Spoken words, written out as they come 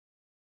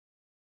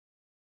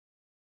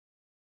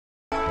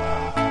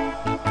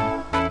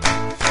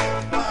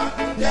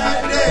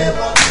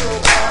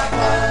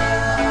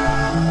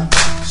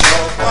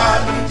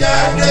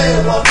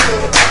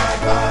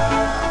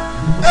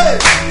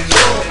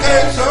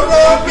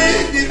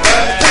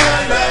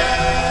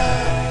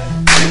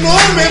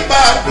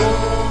gbádùn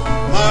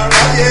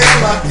màráyé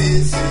wá ti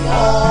sìn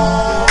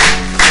ọ́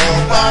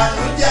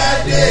ọ̀bànújẹ́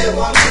dé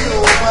wọ́n mi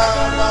ò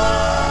máa.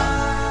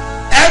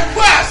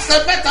 Ẹgbẹ́ àṣẹ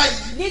mẹ́ta yìí.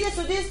 Leading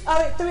to these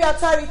three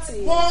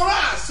authorities. Mo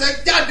rán àṣẹ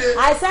jáde.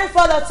 I send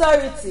forth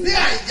authority. Ní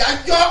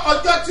àyájọ́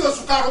ọjọ́ tí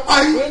oṣù karùn-ún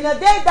parí. In the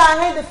day that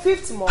I end the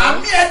 5th month.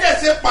 Àmì ẹ̀dẹ̀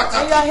ṣe pàtàkì.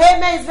 And your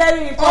amen is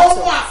very important.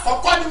 Ohun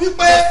àkọ́kọ́ ni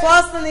wípé. The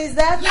first thing is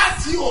that.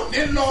 Láti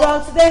òní lọ.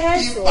 From today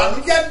henceforth.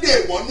 Ìbànújẹ́ dé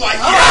ìwọ̀nú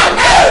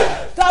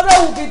ayé. Trouble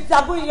will be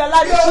taboo in your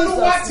life in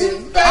Jesus'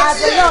 name. As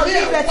the Lord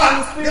liveth in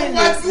His spirit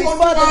lives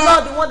before the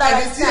Lord, the one that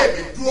I stand,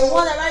 the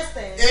one that I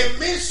stand.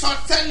 Èmi sọ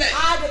tẹ́lẹ̀.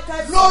 I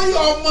declare lórí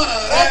ọmọ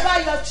rẹ. over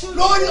your children.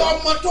 Lórí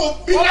ọmọ tó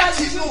bí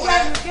láti inú rẹ.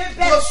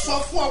 Mo sọ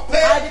fún ọ pé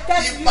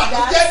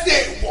ìbànújẹ́ dé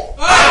ìwọ̀.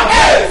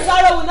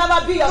 Sorrow will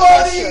never be your portion.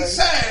 portion. Lórí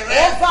iṣẹ́ rẹ.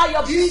 Over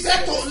your iṣẹ́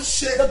tó ń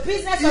business. ṣe. The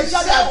business of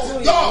job you are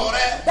doing. Iṣẹ́ òjò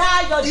rẹ.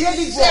 That your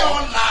daily Iṣẹ́ work.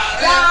 ọ̀la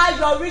rẹ. That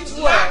your rich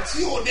work. Láti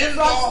òní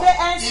lọ From today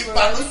henceforth.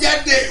 ìbànújẹ́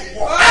dé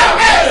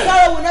ìwọ̀.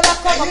 Sorrow will never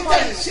come Ẹ̀yin upon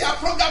tẹ̀ ń you. ṣe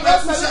program Those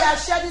ẹ̀kúṣẹ́. of you that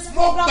share this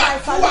Mo program by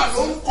gbàdúrà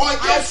lórúkọ I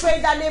Jésù. pray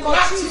in the name of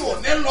Láti Jesus.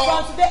 òní lọ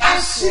From today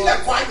henceforth.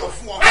 àṣìlẹ̀kùn ayọ̀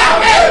fún ọ.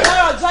 The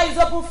door of joy is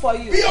open for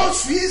you. Bí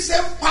oṣù yìí ṣe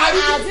ń parí.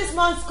 As this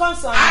month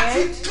comes on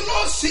àti end,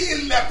 kílọ̀sì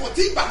ilẹ̀kùn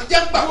tí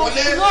ìbànújẹ́ gbà you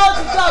wọlé. know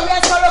the door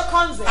where sorrow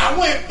comes in.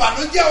 Àwọn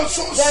ìbànújẹ́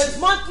oṣooṣù. There is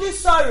monthly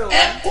sorrow.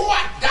 Ẹkún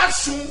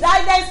àdásùn.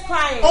 Silence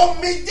crying.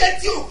 Omijé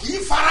tí ò kì í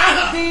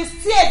farahàn. The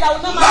tears that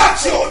will not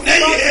Láti manifest. òní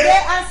From yìí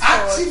today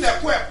henceforth. àti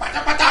ilẹ̀kùn ẹ̀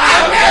pátápátá.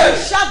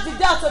 Shut the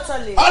door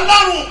totally.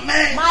 Ọlọ́run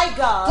mi. My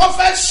God. Tó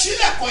fẹ́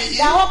sílẹ̀kùn yìí.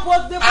 That hope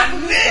was the Àní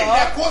people who saw.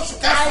 ilẹ̀kùn oṣù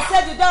I kẹfà.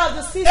 said the door of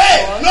the Ee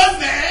season.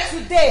 lónìí.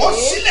 Today. Ó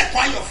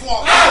sílẹ̀kùn ayọ̀ fún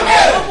ọ.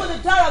 Open the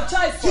door of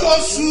joy Tí for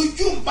oṣù you.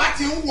 Júù bá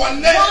ti ń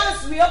wọlé.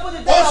 Once we open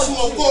the door of Oṣù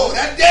ògo June,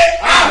 rẹ dé.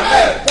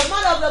 the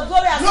man of the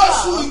glory has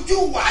Lóṣù come.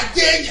 Júù wà á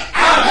jẹ́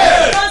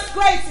èèyàn. God's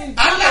grace in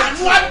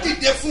Aláàánú á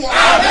dìde fún ọ.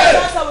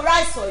 God will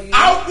rise for you. A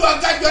ó dún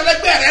ọgájọ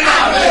ẹlẹgbẹ́ rẹ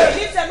náà.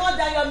 Lift them more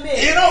than your mate.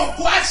 Ìran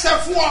òkú àṣẹ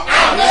fún ọ.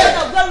 The man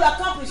of glory will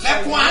accomplish for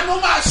Lẹ̀kùn you. àánú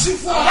máa ṣí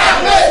fún ọ.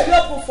 Will be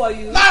open for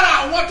you. Lára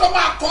àwọn tó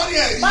máa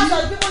kọrin ẹ̀rí. Most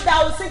of the people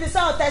that will sing the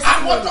song of Àwọn tó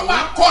testimony.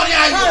 máa kọrin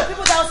Most ayọ̀. of the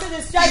people that will sing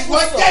the joyful Ìwọ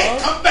song. jẹ́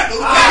ìkan bẹ̀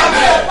lórúkọ I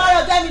Jésù. am part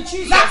of them in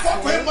Jesus'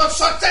 Lákòókò name. ìmọ̀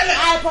sọ tẹ́lẹ̀.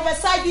 I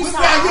prophesy this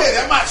Wípé ayé hour.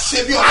 rẹ máa ṣe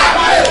bí ọba.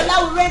 That Allah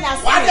will reign as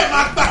Wàá dẹ̀ king.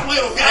 máa gba àwọn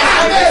ìròyìn I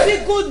ayọ̀. will see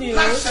good news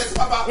Láṣẹ ti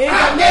bàbá. in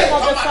the name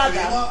of the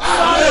Father, Son,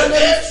 and Holy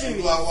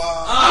Spirit.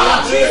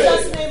 In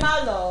Jesus' name,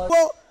 our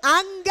Lord.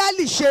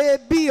 Áńgẹ́lì ṣe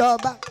bí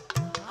ọba,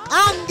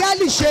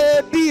 áńgẹ́lì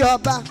ṣe bí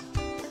ọba,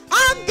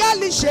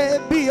 áńgẹ́lì ṣe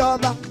bí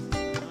ọba,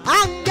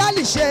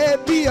 áńgẹ́lì ṣe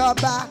bí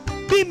ọba,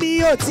 bí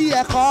mi ò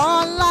tiẹ̀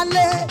kọ́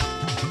lálé,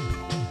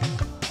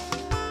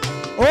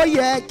 ó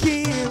yẹ kí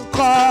n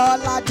kọ́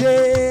ládé.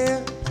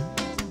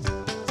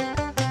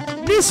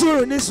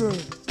 Nísùúrù nísùúrù,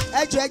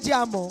 ẹjọ́ ẹjẹ́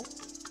àmọ́,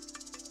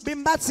 bí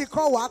n bá ti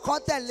kọ́ wàá kọ́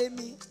tẹ̀lé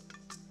mi,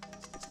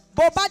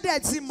 bó bá dẹ̀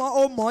ti mọ̀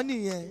ó mọ̀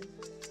nìyẹn.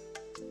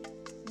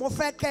 Mo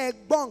fẹ́ kẹ́ ẹ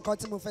gbọ́ nǹkan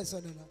tí mo fẹ́ sọ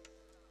nínú.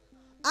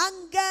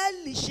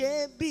 Áńgẹ́lì ṣe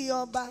bí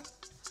ọba,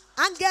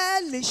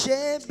 áńgẹ́lì ṣe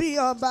bí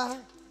ọba,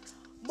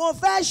 mo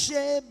fẹ́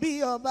ṣe bí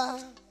ọba,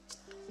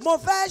 mo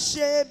fẹ́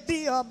ṣe bí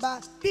ọba,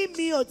 bí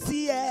mi ò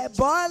tiẹ̀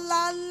bọ́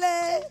lálé,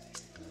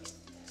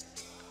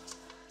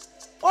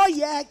 ó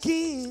yẹ kí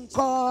n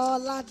kọ́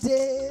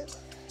ládé.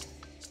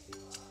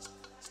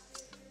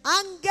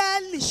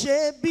 Áńgẹ́lì ṣe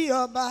bí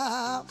ọba.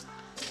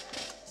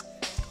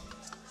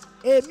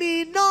 Èmi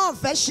náà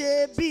fẹ́ ṣe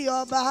bí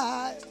ọba,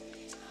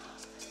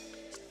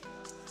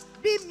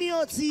 bí mi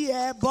ò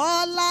tiẹ̀ bọ́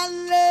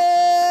lálé,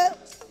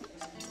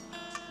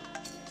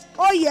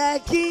 ó yẹ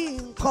kí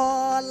n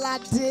kọ́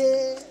ládé.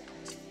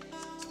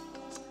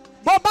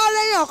 Bó bá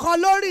réyàn kan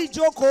lórí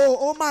ìjókòó,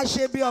 ó máa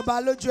ṣe bí ọba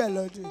lójú ẹ̀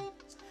lọ́dún.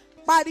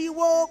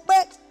 Pariwo pé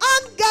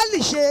áńgẹ́lì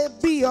ṣe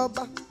bí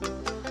ọba.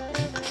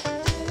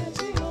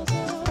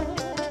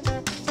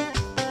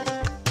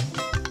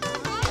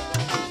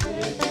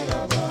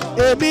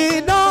 Èmi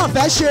náà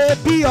fẹ́ ṣe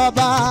bí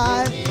ọba,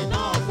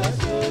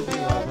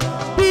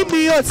 bí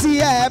mi ò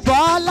tiẹ̀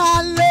bọ́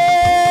lálé.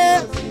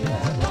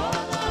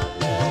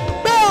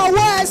 Gbé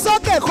ọwọ́ ẹ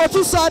sókè kó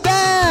tún sọ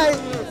bẹ́ẹ̀.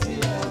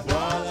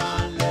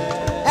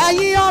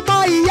 Ẹ̀yin ọmọ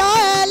ìyá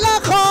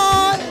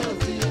ẹlẹ́kọ̀ọ́,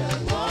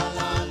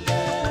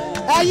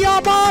 ẹ̀yin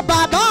ọmọ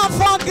bàbá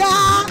fọ́gá,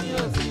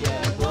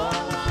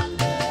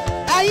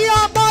 ẹ̀yin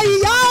ọmọ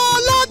ìyá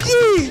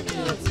ológì.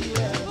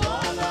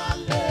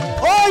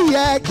 Ó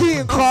yẹ kí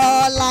n kọ́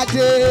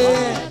ládé.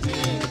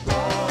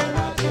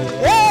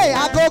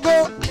 Agogo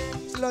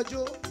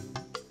lọ́jọ́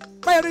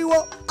pẹ̀riwo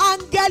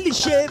áńgẹ́lì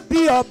ṣe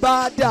bí ọba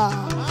dà.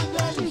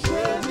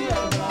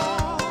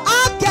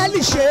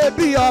 Áńgẹ́lì ṣe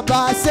bí ọba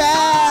sẹ́.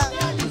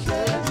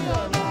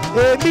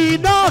 Èmi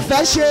náà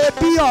fẹ́ ṣe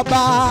bí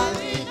ọba.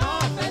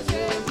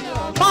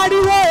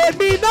 Pariwo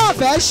èmi náà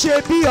fẹ́ ṣe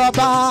bí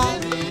ọba.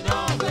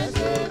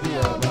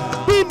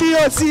 Bí mi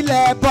ò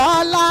tilẹ̀ bọ́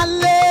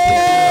lálé.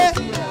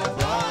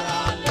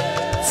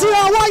 Tí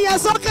ọwọ́ yẹn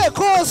sókè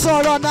kó o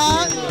sọ̀rọ̀ náà.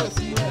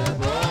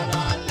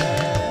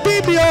 Bí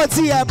mi ò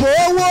tiẹ̀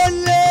bówó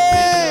lé.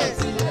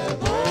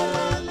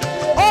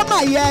 Ó mà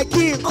yẹ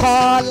kí n kọ́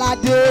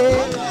ládé.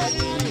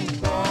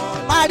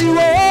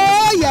 pariwo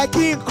ó yẹ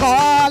kí n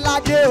kọ́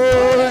ládé o.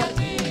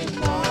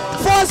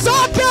 Fò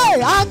sókè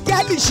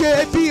áńgẹ́lì ṣe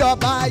bí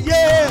ọba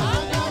yé.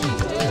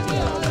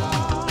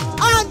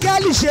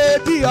 Áńgẹ́lì ṣe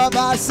bí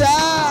ọba sẹ́.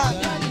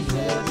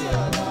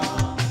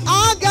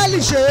 Áńgẹ́lì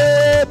ṣe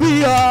bí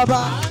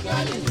ọba.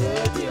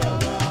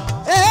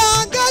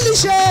 Áńgẹ́lì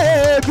ṣe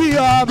bí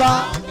ọba.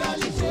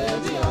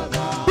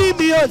 Bí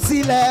mi ò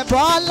tilẹ̀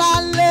bọ́lá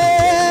lé.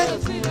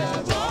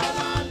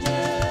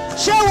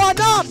 Ṣé wọn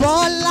náà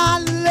bọ́lá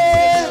lé?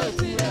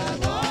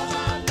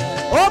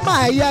 Ó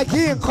máa yẹ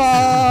kí n kọ́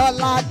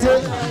ládé.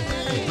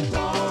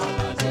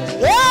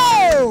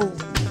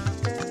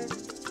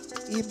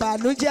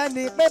 Ìbànújẹ́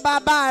ni pé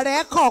bàbá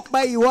rẹ̀ kàn pé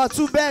ìwọ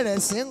tún bẹ̀rẹ̀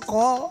sí ń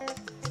kọ́.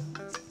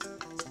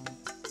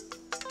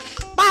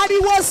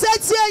 Pariwo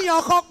sétí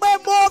èèyàn kan pé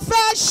mo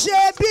fẹ́ ṣe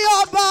bí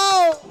ọba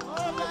o.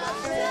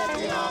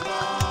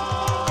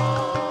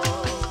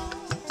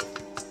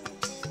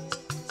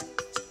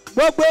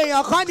 Gbogbo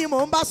èèyàn kan ni mò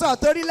ń bá sọ̀rọ̀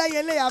torí lẹ́yìn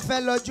eléyà fẹ́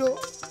lọ́jọ́.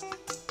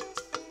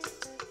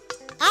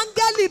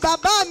 Áńgẹ́lì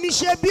bàbá mi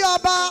ṣe bí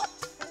ọba.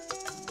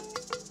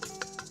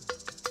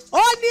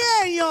 Ó ní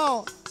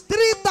èèyàn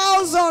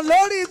 3,000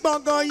 lórí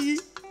gbọ̀ngàn yìí.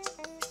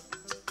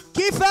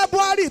 Kí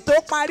February tó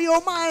parí ó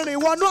máa rìn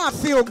wọnú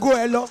ààfin ògo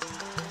ẹ lọ.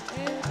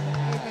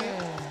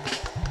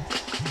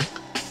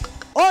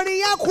 Orin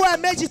yẹn kú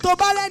ẹ̀ẹ̀mejì tó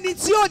bá rẹ́ni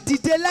tí ò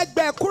dìde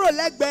lẹ́gbẹ̀ẹ́ kúrò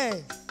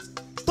lẹ́gbẹ̀ẹ́.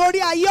 Torí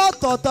ayé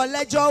ọ̀tọ̀ọ̀tọ̀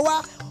lẹ́jọ́ wá.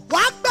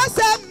 Wàá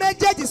gbẹ́sẹ̀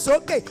méjèèjì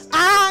sókè.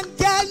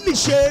 Áńgẹ́lì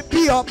ṣe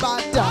bí ọba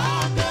dà.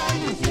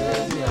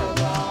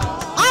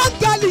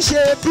 Áńgẹ́lì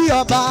ṣe bí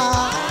ọba.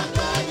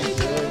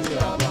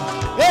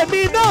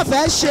 Èmi náà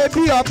fẹ́ ṣe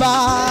bí ọba.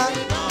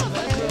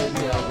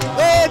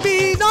 Èmi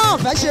náà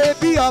fẹ́ ṣe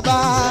bí ọba.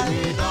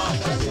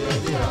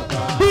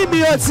 Bí mi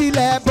ò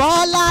tilẹ̀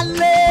bọ́lá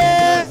lé.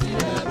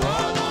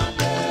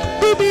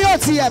 Bí mi ò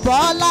tilẹ̀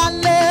bọ́lá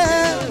lé.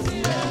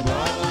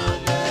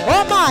 Ó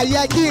máa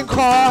yẹ kí n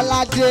kọ́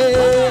ládé.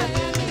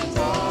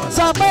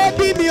 Sọ pé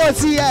bí mi ò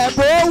tilẹ̀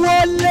bówó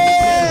lé.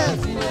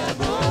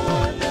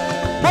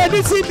 Mo ní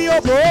tí mi ò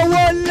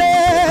bówó lé.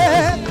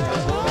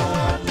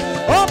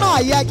 Ó máa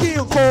yẹ kí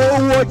n kó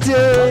owó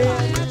dé.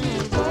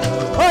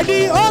 Ó ní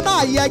ó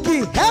máa yẹ kí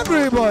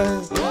everybody.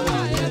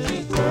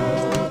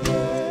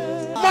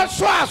 Mo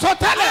sọ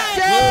àsọtẹ́lẹ̀.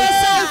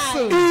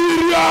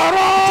 Ìrì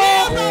ọ̀rọ̀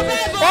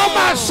ó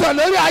máa sọ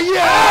lórí ayé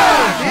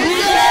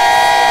ẹ̀.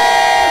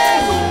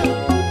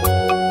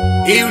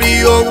 Ìrì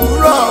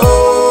òwúrọ̀ o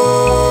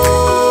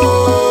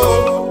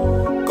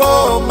kó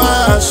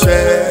máa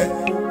ṣẹ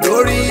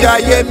lórí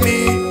ayé mi.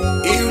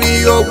 Ìrì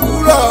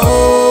òwúrọ̀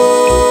o.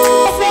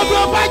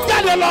 Gbogbo bá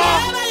jáde lọ,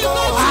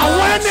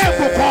 àwọn ẹni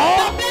ìbùkún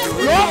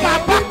ló máa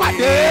bá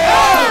pàdé.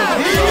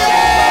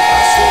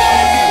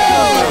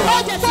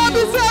 Bọ́bí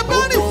tí ẹ bá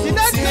rìn sí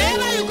lẹ́gbẹ̀ẹ́,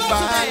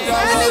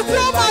 ẹni tí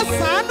ó máa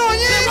ṣàánú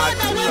yín,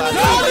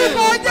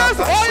 lórúkọ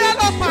Jésù, ó yẹ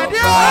lọ pàdé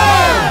o.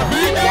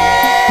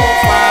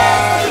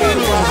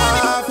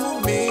 Fún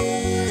mi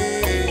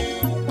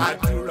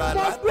àdúrà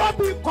Gbogbo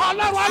bí kọ́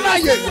lọ́wọ́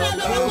láyè.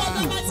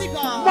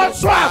 Mo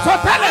sọ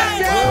àsọtẹ́lẹ̀.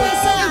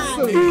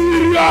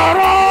 Ìrì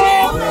ọ̀rọ̀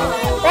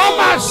ó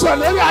máa sọ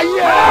lórí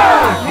ayé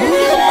ẹ̀.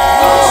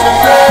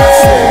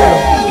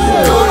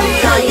 lórí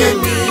ayé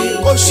mi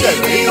kò ṣe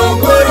ní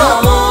òwúrọ̀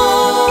mọ́.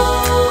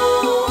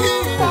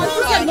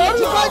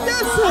 Lórúkọ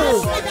Jésù,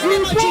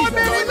 ìbò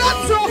mi ni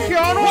láti òkè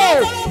ọ̀run o.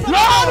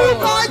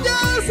 Lórúkọ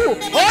Jésù,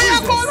 ó yẹ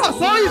kó rọ̀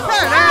sórí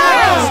ìfẹ́ rẹ.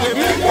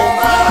 Kò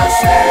máa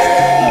ṣe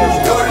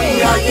lórí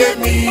ayé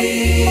mi.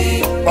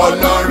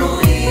 Ọlọ́run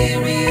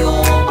ìrì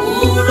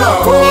òwúrọ̀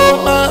kó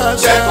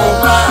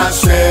máa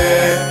ṣe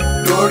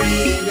lórí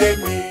ilé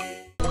mi.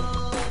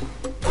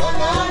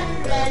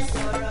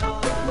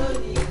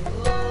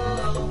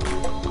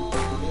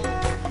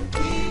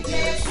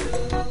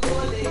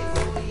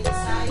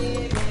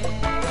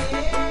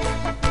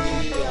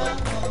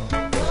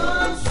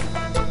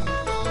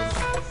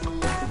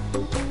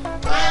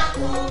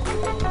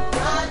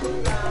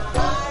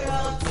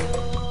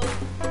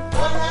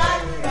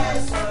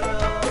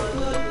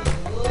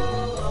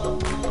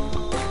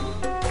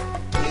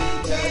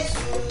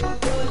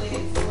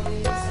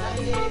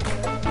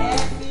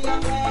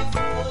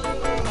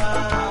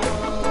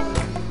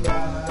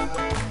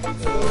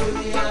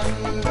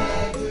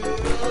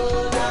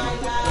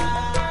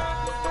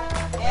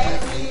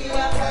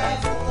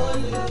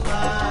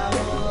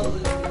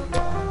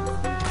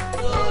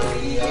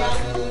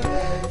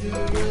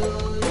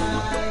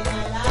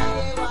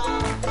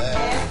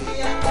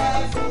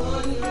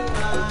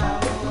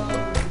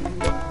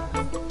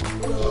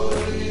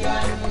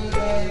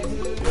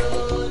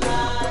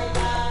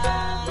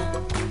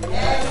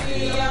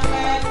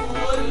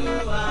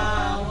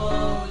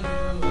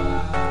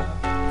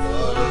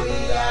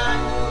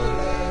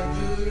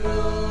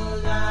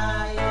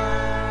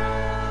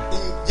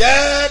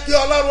 Jẹ́ kí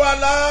Ọlọ́run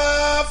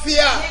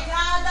àlàáfíà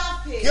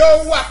kí ó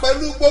wà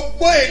pẹ̀lú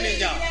gbogbo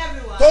ènìyàn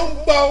tó ń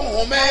gbọ́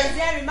ohùn mi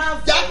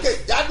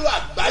jákèjádò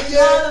àgbáyé. àgbáyé.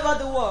 all over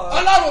the world.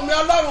 Ọlọ́run mi,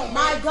 Ọlọ́run mi.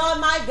 My God,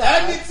 my God.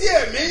 Ẹni tí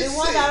èmi ń The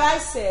one sìn that I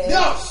serve. ní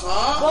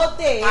ọ̀sán Both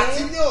day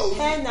àti ní òru.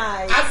 and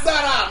night.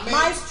 Agbára mi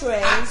My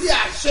strength. àti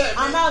àṣẹ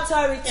mi. And my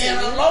authority.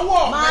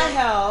 Ìrànlọ́wọ́ mi. My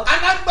help.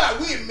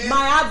 Alágbàwí mi.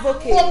 My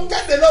advocate. Mo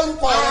kéde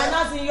lórúkọ I rẹ. am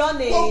not in your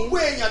name. Gbogbo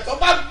èèyàn tó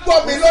bá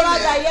gbọ́ mi Whosoever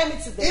that lónìí. hear me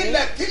today.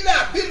 Ilẹ̀kílẹ̀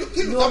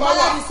àbílùkílù No tó bá wà.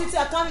 matter the city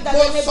or country that Mo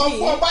they may sọ be.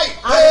 fún ọba I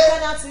ìpè declare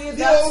now to you ní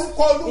that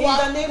orúkọ Olúwa in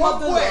the name of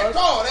the gbogbo Lord,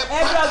 ẹ̀tọ́ rẹ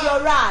every of your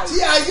rights tí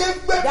ayé ń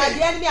gbé that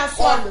the enemy has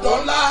swallowed,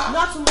 ọ̀dọ́lá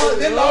not tomorrow,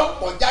 òní lọ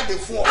pọ̀ jáde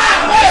fún ọ.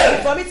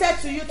 is vomited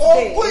to you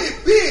today. Ogún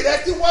ìbí rẹ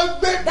tí wọ́n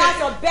gbé That's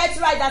your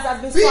birthright that has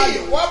been bí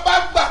swallowed. ìwọ bá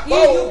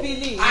gbàgbọ́ If you o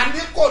believe,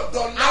 àní kò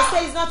dọ̀la I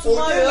say it's not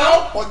tomorrow. òní lọ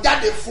pọ̀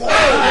jáde fún ọ.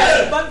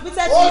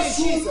 Vomited to you in Oṣù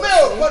Jesus' mẹ́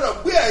ò name. gbọ́dọ̀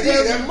gbé ẹ̀rí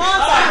rẹ The mi.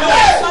 month of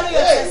God swallow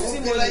your testimony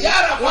Òkèlè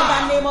yára in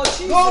the name of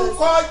Jesus.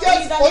 lórúkọ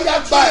Jésù ó yá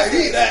gba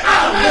ẹ̀rí rẹ.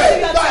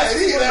 Gba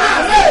ẹ̀rí rẹ.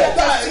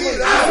 Gba ẹ̀rí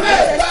rẹ.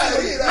 Gba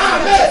ẹ̀rí rẹ.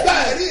 Gba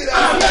ẹ̀rí rẹ.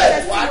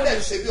 Wà á dẹ̀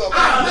ṣe bí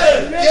ọba.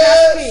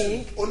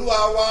 Jésù Olúwa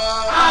wa.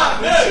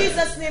 In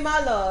Jesus' name,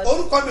 our Lord.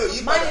 Orúkọ mi ò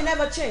yí Mine padà.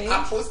 never changed.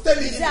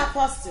 Apostoli He's the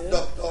apostle.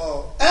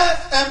 Dr.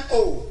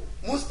 SMO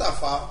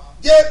Mustapha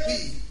JP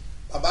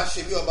Baba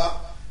Ṣebí Ọba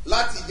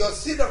láti ìjọ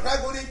Seed of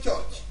Christ Golden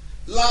Church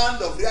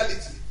Land of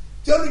Reality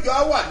tí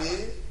olùjọ wà ní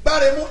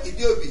Gbáremú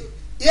Ìdíòbí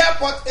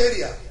Airport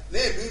area ní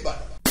ìlú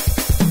Ìbàdàn.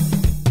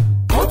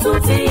 Ó tún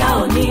ti yá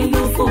òní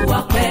ìlú fún wa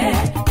pẹ́,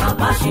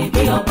 Baba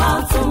Ṣebí Ọba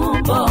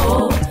tún bọ̀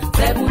ó.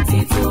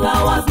 72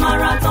 hours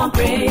marathon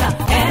prayer,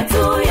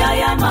 ẹ̀tún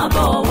yáyá máa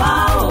bọ̀ wá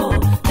o.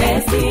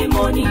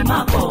 Testimony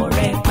máa pọ̀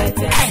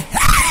rẹpẹtẹ.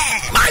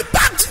 My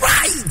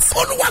birthright.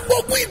 Olúwa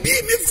gbogbo ìbí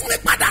mi fún mi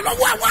padà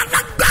lọ́wọ́ àwọn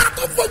alágbára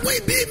tó gbogbo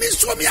ìbí mi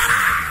sọmi ara.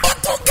 Ó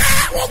tó kẹ́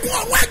ogun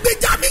ọ̀run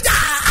ẹgbẹ̀jà mi jà.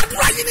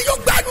 Àdúrà yìí ni yóò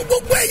gba inú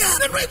gbogbo èèyàn.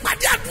 Nínú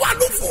ìpàdé àdúrà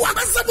ló fún wa.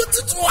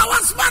 72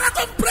 hours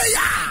marathon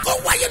prayer. Tó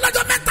wáyé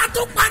lọ́jọ́ mẹ́ta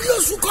tó parí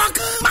oṣù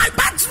kọ̀ọ̀kan. My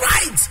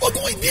birthright.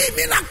 Ogun ìbí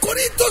mi là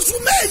kórí tóṣù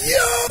méyì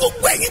o.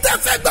 Gbogbo ẹ̀yin tẹ́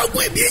fẹ́ gba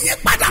ogun ìbí yín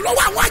padà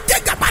lọ́wọ́ àwọn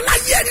ajẹ́gàba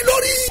láyé ẹni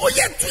lórí. Ó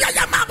yẹ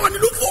tuyaya máa bọ̀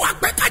nílùú fún wa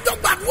pẹ́ kájọ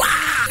gbàdúrà.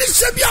 Ní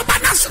Ṣebí Ọba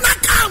national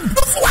camp.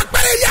 Ló fún wa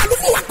pẹ́rẹ́ yà ló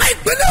fún wa pẹ́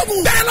ìpínlẹ̀ Ògùn.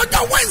 Bẹ́ẹ̀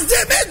lọ́jọ́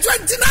Wednesday May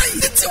 29.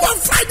 Ní tiwọn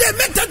Friday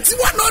May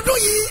 31 ọdún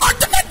yìí.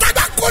 Ọjọ́ mẹ́ta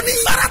gbà kó ní.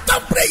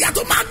 Marathon prayer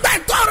tó máa gba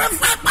ẹ̀tọ́ rẹ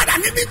fún ẹ padà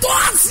níbi tó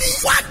há sí.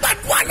 Wọ́n á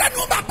gbàdúrà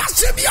lẹ́nu Baba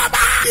Ṣebí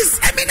Ọba. His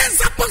eminence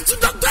apostle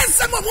Dr.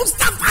 SMO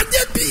Mustapha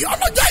JP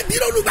ọlọ́jọ́ ìbí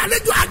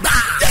olùgbàlejò àgbà.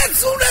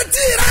 Jésù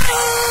retí rẹ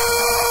o.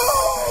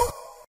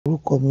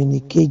 Orúkọ mi ni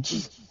Kejì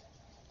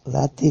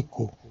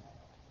látèkó.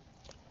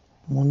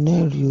 Mo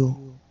nẹ́rìí o.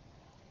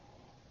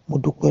 Mo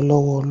dúpẹ́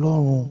lọ́wọ́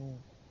Ọlọ́run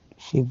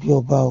Ṣebí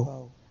Ọba o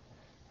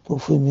tó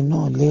fún mi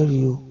náà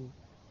lẹ́rìí o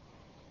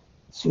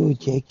tí ò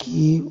jẹ́ kí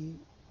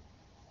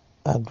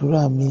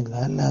àdúrà mi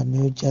làálàá mi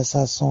ó já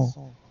sásán.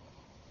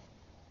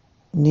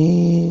 Ní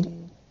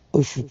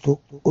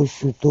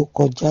oṣù tó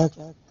kọjá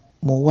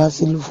mo wá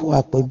sí Lúfúwà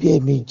pẹ́ bí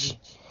ẹ̀ẹ̀mejì.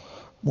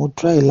 Mo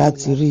try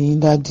láti rí yín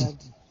dádì.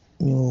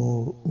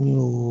 Mi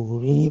ò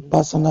rí yín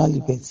personally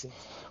but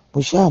mo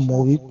ṣáà mọ̀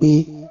wípé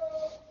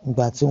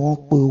ìgbà tí wọ́n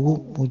pé owó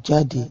mo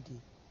jáde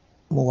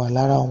mo wà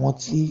lára àwọn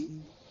tí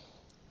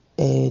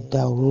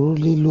dà òróró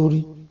lé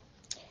lórí.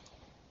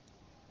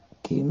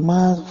 Kì í má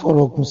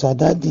fọ̀rọ̀ gùn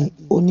sàdádì,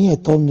 ó ní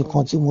ẹ̀tọ́ mi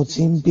kan tí mo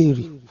ti ń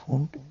béèrè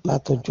fún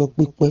látọjọ́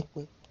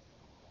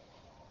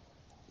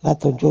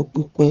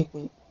pípẹ́.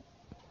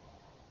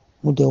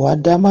 Mo dẹ̀ wá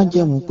dá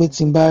májẹ̀mú pé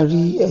tí n bá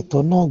rí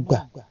ẹ̀tọ́ náà gbà.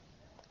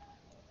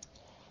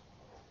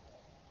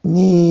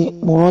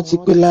 Mo rántí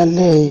pé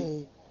lálẹ́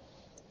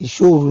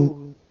ìṣòro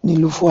ní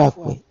Lúfúwà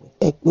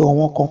ẹ pé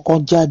àwọn kankan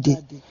jáde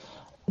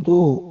ló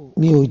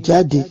mi ò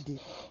jáde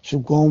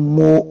ṣùgbọ́n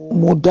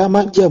mo dá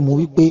májẹ̀mú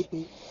wípé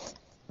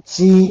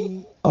tí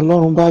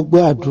Ọlọ́run bá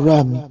gbọ́ àdúrà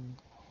mi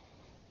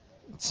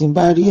tí n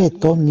bá rí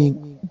ẹ̀tọ́ mi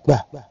gbà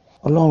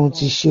Ọlọ́run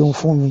ti ṣeun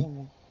fún mi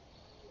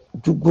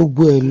ju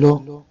gbogbo ẹ̀ lọ.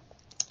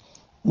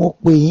 Mo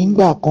pè yín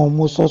gbà kan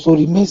mo sọ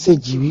sórí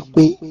mẹ́sẹ̀gì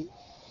wípé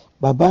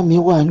bàbá mi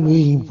wà nílùú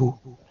òyìnbó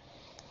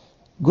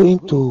going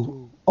to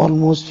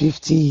almost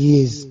 50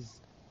 years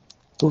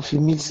tó fi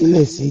mí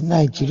sílẹ̀ sí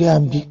Nàìjíríà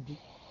ń bí.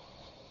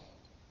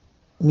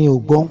 Mi ò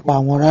gbọ́ ń pa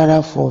wọn rárá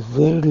for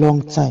very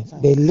long time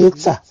but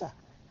later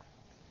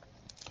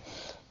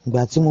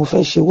ìgbà tí mo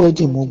fẹ́ ṣe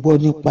wedding mo gbọ́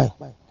nípa ẹ̀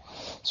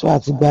so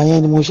àtìgbà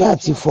yẹn ni mo ṣáà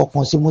ti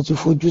fọkàn sí, mo ti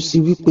fojú sí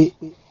wípé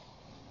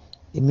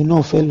èmi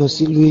náà fẹ́ lọ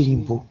sílùú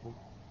òyìnbó.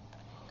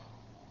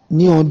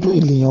 Ní ọdún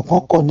ìlèyàn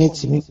kan connect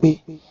mi pé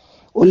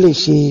ó lè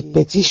ṣe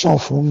petition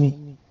fún mi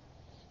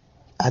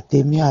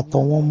àtèmi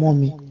àtọwọn ọmọ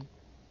mi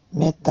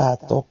mẹ́ta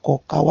àtọkọ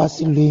ká wá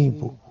sílùú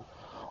òyìnbó.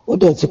 Ó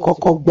dẹ̀ ti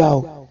kọ́kọ́ gbà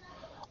ó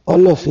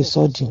all of a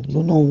sudden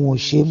lónà òun ò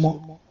ṣe mọ́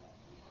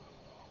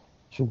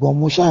ṣùgbọ́n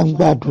mo ṣáà ń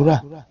gbàdúrà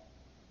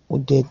mo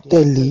dẹ̀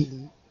tẹ̀lé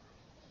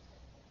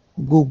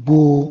gbogbo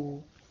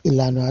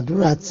ìlànà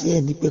àdúrà tí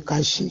ẹ ní pé ká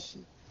ṣe.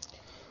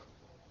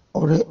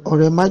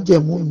 Ọ̀rẹ́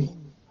májẹ̀mú mi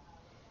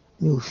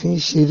ò fi ń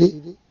ṣeré,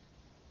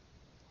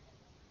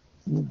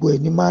 gbogbo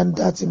ẹni máa ń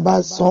dá tí bá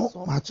san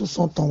màá tún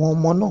san tàwọn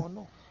ọmọ náà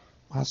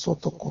màá sọ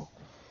tọkọ.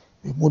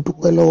 Mo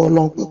dúpẹ́ lọ́wọ́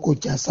Ọlọ́run pé kò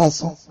já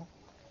sásán.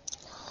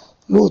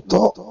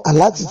 lóòótọ́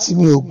aláti tí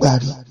mi ò gbà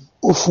rí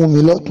ó fún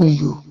mi lọ́dún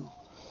yìí o.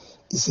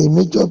 It's a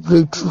major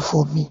breakthrough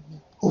for me.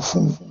 Ó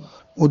fún mi.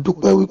 Mo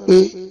dúpẹ́ wípé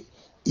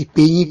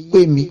ìpè yín pè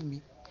mí.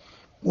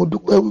 Mo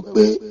dúpẹ́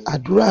wípé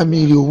àdúrà mi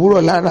rè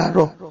òwúrọ̀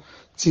láràárọ̀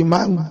tí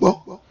máa ń gbọ́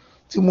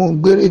tí mo ń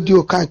gbé rédíò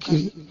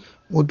káàkiri.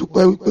 Mo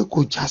dúpẹ́ wípé kò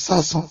já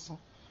sásán.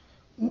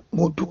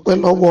 Mo dúpẹ́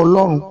lọ́wọ́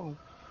Ọlọ́run.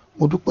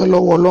 Mo dúpẹ́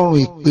lọ́wọ́ Ọlọ́run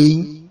ìpè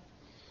yín.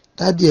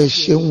 Dádì ẹ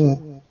ṣeun o.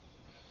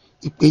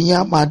 Ìpè yín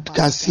á máa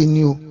ga sí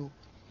ni o.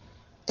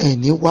 Ẹ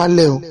ní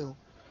wálẹ̀ o.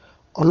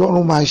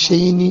 Ọlọ́run máa ṣe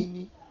yín ní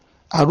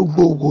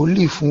arúgbó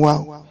wòlíì fún wa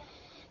o.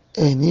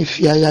 Ẹ ní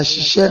fi aya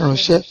ṣiṣẹ́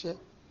ìránṣẹ́.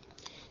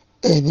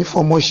 Ẹ ní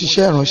fọmọ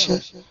ṣiṣẹ́ ìránṣẹ́.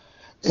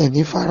 Ẹ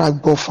ní fara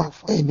gbọ́fà.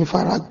 Ẹ ní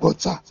fara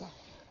gbọ́ta.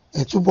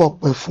 Ẹ túbọ̀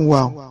pẹ́ fún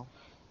wa o.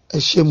 Ẹ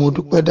ṣé mo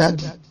dúpẹ́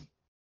dádì.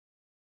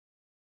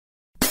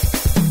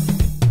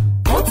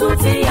 Ó tún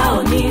ti yá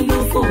ò ní ìlú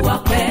fún wa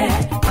pẹ́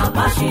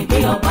bàbá ṣe bí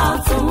ọba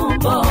tún ń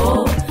bọ̀ o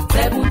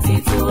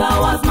 72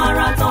 hours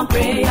marathon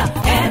prayer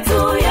ẹ̀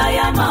tún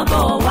yáyá máa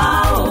bọ̀ wá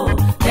o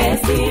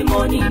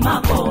testimony máa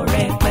pọ̀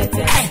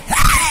rẹpẹtẹ.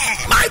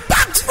 My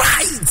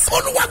birthright.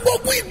 Olúwa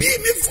gbógun ìbí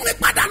mi fún mi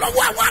padà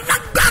lọ́wọ́ àwọn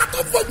alágbára tó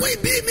gbógun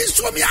ìbí mi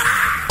sómi ara.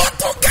 Ó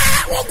tó kẹ́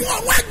ogun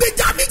ọ̀run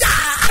ẹgbẹ́jà mi jà.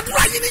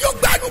 Àdúrà yìí ni yóò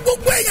gbá inú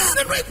gbogbo èèyàn.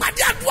 Nínú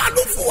ìpàdé àdúrà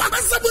ló fún wa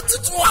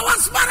 72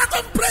 hours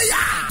marathon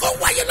prayer. Ó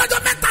wáyé lọ́jọ́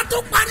mẹ́ta tó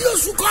parí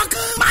oṣù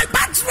kọ̀ọ̀kan. My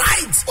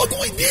birthright.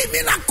 Ogun ìbí mi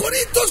là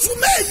kórè tó sún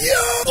méyì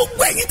o.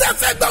 Gbogbo ẹ̀yin tẹ́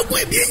fẹ́ gba ogun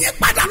ìbí yín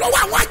padà lọ́wọ́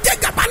àwọn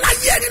ajẹ́gàba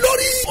láyé ẹni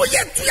lórí. Ó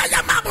yẹ tuyaya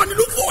máa bọ̀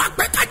nílùú fún wa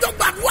pẹ́ kájọ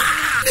gbàdúrà.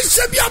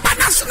 Níṣẹ́ bí ọba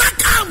national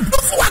camp. Ló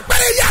fún wa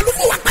pẹ́rẹ́ yà ló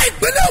fún wa pẹ́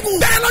ìpínlẹ̀ Ògùn.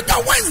 Bẹ́ẹ̀ lọ́jọ́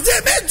Wednesday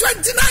May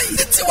 29.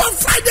 Ní tiwọn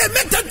Friday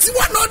May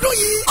 31 ọdún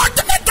yìí.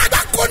 Ọjọ́ mẹ́ta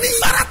gbà kó ní.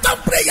 Marathon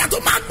prayer tó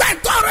máa gba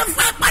ẹ̀tọ́ rẹ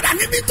fẹ́ padà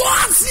níbi tó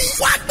há sí.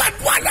 Wọ́n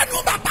àgbàdua lẹ́nu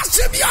bàbá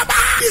ṣe bí ọba.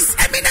 His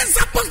eminence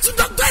apostle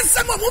Dr.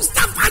 S.M.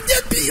 Mustapha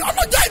J.P.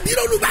 ọlọ́jọ́ ìbí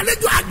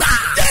olùgbàlejò àgbà.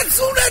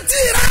 Jésù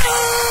retí rẹ o.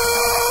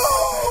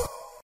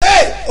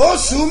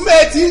 Oṣù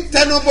méjì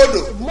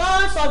tẹnubodò.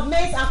 Months of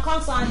May and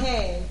comes to an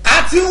end.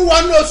 A ti ń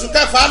wọnú oṣù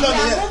kẹfà lọ We are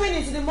nìyẹn. moving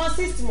into the month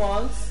 6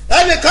 months.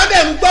 Ẹnìkan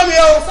dẹ̀ ń gbọ́ mi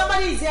o.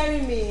 Somebody is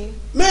hearing me.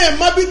 Mi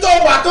mọ bí tó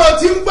wà tó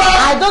ti ń gbọ́. I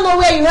don't know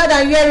where you heard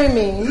and hearing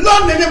me.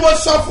 Lónìí ni mo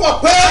sọ fún ọ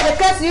pé I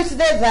declare to you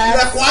today that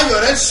ilẹ̀kùn ayọ̀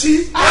rẹ ṣí.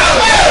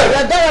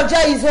 your door of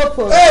joy is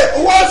open.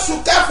 Owó oṣù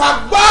kẹfà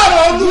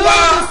gbọ́rọ̀ Olúwa.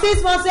 During the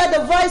 6 months, hear the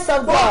voice of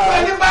Gbogbo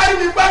ẹni God. bá rí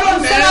mi gbọ́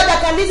Someone lónìí. that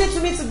can listen to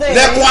me today.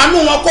 Ilẹ̀kùn àánú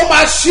wọn kó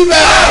máa ṣí Let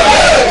bẹ́ẹ̀.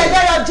 the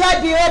door of joy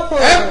be open.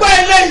 Ẹgbẹ́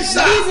ilé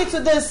ìsà. Listen to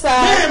this, Mi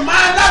sir.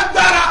 máa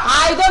lágbára.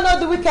 I don't know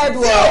the wicked Tí o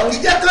world. kì í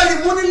jẹ́ kán ní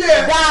mú nílé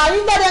ẹ̀. That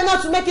hinder them not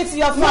to make it to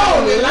your Wọ́n ò lè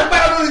family.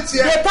 lágbára lórí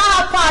tiẹ̀. They can't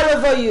have power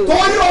over you.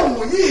 Torí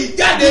òun yìí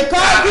jáde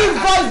Because this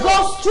voice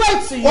goes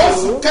straight to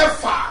Oṣù you.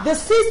 kẹfà. The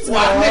 6th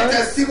Wà ní month,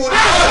 testimony. you have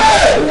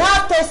In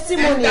the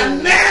testimony.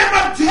 name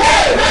of Jesus.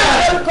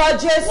 Lórúkọ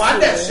Wà á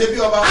dẹ̀ ṣe Jésù. bí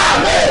ọba.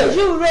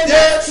 You reign as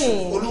Jésù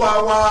king. Olúwa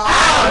wa.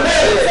 In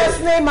Jesus'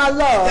 name, my Ẹ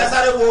Lord.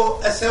 sáré wo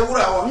ẹsẹ̀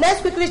wúrà wọn. Let's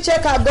quickly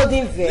check our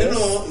golden verse.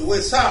 Nínú ìwé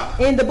Sáàmù.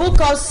 In the book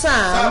of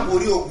Sáàmù Psalm,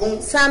 orí ogún.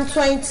 Psalm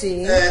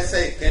 20,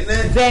 Ẹsẹ̀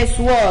ìkẹ́nẹ́. verse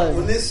 1.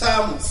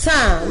 Onísáàmù. Orí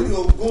Psalm,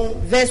 ogún.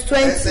 verse Ẹsẹ̀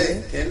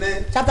 20.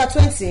 ìkẹ́nẹ́. Chapter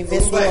 20,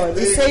 verse 1.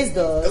 It says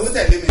Ẹ̀wọ́n thus,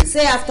 tẹ̀lé mi.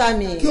 say after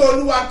me. Kí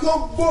Olúwa kí ó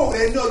gbóhùn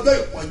rẹ ní ọjọ́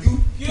ìpọ́njú.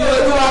 The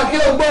Lord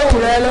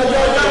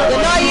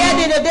heard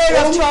in the day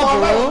of Orúkọ Ọlọ́run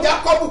trouble.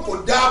 Jákọ́bù kò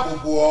dáàbò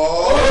bò ọ́.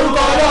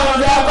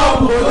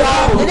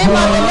 The name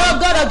of the Lord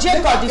God of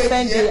Jacob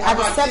defend you. At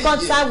the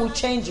second time will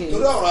change Torí you.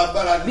 ọ̀rọ̀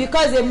agbára ni.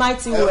 Because a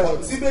mighty Ẹ̀wọ̀n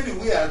word. Bíbélì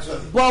wí àjọ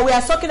yìí. But we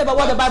are talking about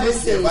what the Bible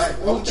says.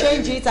 We'll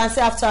change it and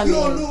say after Kí me.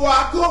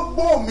 Olúwa kí ó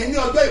gbóhùn mi ní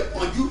ọjọ́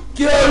ìpọ́njú.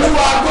 Let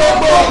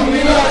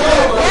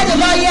the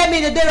Lord hear me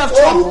in the day of Orúkọ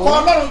trouble.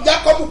 Ọlọ́run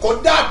Jákọ́bù kò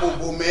dáàbò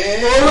bò mí.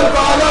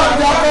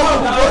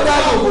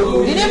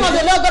 The name of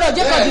the Lord God of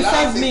Jacob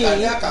defends me.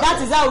 That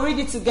is how we read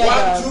it 1,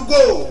 together. 2,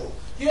 go.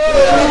 Hear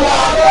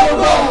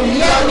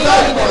me in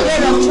the day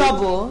of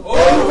trouble.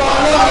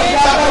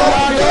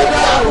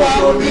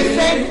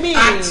 Defend me.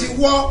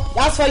 Àtiwọ́,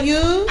 That's for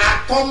you,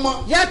 àtọmọ,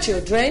 your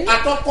children,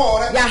 àtọkọ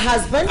rẹ, your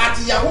husband,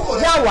 àtìyàwó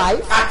rẹ, your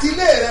wife, àti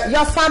ilé rẹ,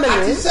 your family,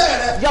 àti iṣẹ́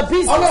rẹ. your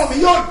business. Ọlọ́run mi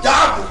yóò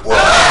dáàbò bò ọ́.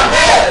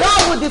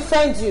 God will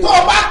defend you. Tó o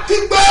bá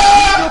kígbe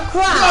You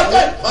cry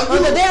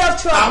on the day of àwọn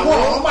trouble.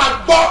 ọ̀run máa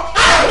gbọ́.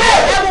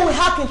 Heaven will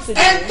hearken to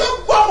Ẹni you. tó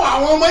gbọ́wọ́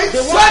àwọn ọmọ The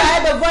one that Ísírẹ́lì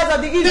heard the voice of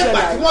the nígbà tí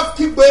Israelites wọ́n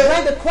kígbe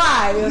when they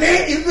cried ní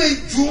inú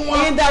ìjú wọn,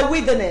 in the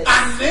wilderness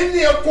àní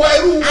ní oko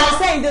ẹrú and wọn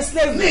say in the ní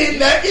slavery ilẹ̀ in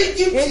the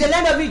Íjíbítì.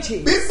 land of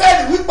Egypt.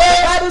 Bíbélì wípé The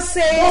Bible mo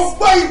says,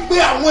 gbọ́ ìgbé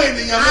àwọn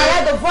ènìyàn I mi.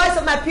 heard the voice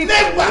of my people.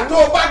 Nígbà tó o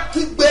bá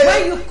kígbe,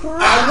 When you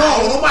cry, àwọn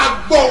ọ̀run máa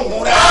gbọ́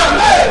ohùn rẹ.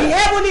 the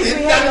heaven is In to the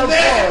hear your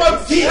name voice. of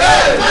Jesus,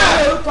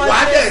 wà á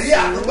dẹ̀ rí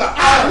àdúgbà.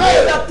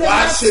 Wà á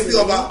ṣe bí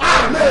ọba.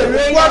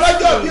 Wọ́n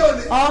lọ́jọ́ bí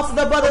òní. Also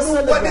the brother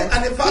Olúwa ní celebrate.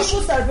 anniversary.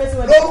 People celebrate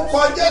when Lórúkọ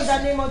Jésù,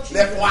 the name of Jesus.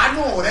 lẹ̀kùn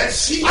àánú rẹ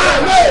sí.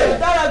 The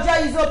door of joy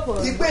is open.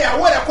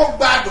 ìgbéyàwó rẹ kó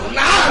gbádùn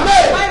ńlá.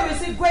 Why you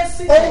receive great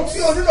ohun sickness? tí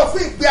o nílò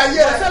fún ìgbé ayé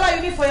That's rẹ, all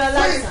you need for your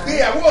fún life.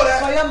 ìgbéyàwó rẹ,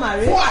 For your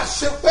marriage. fún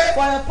àṣepé,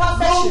 For your lórúkọ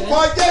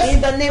perfection.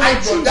 In the Jésù name of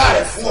Jesus. àjọ̀dá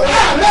rẹ fún ọ.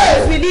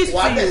 It's released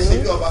wà á to dẹ̀ sí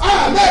you. bí ọba.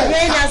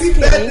 Reign as Happy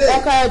king. birthday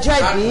Ọkọ ọjọ́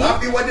ìbí. and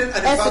happy wedding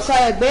Ẹsùn anniversary.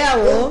 kan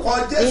ẹgbéyàwó. Lórúkọ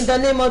Jésù In the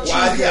name of wà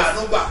á rí Jesus.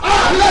 àánú gbà.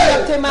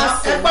 Dr. Na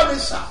Master. ẹgbẹ́ mi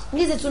sà.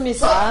 Listen to me,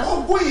 Sọ sir.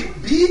 ogún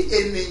ìbí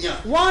ènìyàn.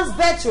 One's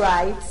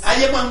birthright,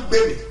 Ayé máa ń gbé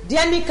mi. the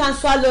enemy can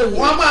swallow you.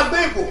 Wọ́n á máa gbé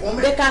ìbùkún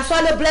mi. They can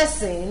swallow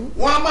blessing.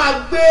 Wọ́n á máa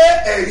gbé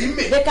ẹ̀rí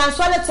mi. They can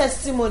swallow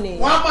testimony.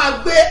 Wọ́n á máa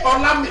gbé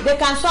ọlá mi. They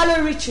can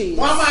swallow riches.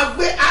 Wọ́n á máa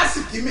gbé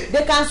àsìkí mi.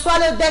 They can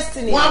swallow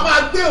destiny. Wọ́n á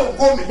máa gbé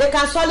ògo mi. They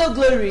can swallow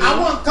glory.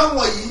 Àwọn nǹkan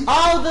wọ̀nyí,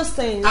 All those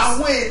things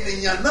àwọn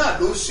ènìyàn náà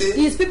ló ṣe.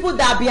 is people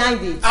that are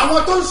behind it.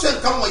 Àwọn tó ń ṣe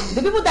nǹkan The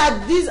wọ̀nyí, people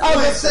that these all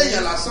Wọ́n those ṣe things,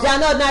 èèyàn lásán. they are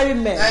not ordinary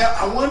men.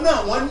 àwọn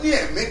náà wọ́n ní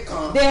ẹ̀mí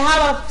kan. They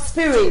have a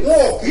spirit. Wọn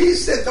ò kì í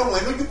ṣe nǹkan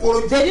wọ̀nyí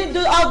lójúkorojú. They didn't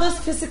do all this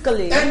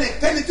physically.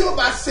 Ẹnikẹ́ni tí ó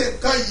bá ṣe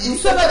nǹkan yìí,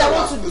 Whosoever that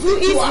wants to ó do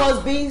gbọ́dọ̀ it wà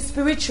must be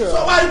spiritual.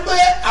 sọ wá rí pé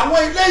àwọn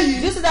ilé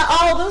yìí, You see that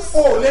all this,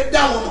 o ò lè dá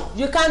wọn mọ̀.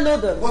 you can't know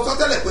them. Mo sọ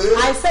tẹ́lẹ̀ pé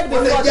I said ó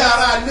lè before jẹ́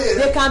ara that ilé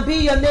they rẹ̀, can be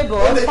your neighbor,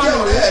 ó lè jẹ́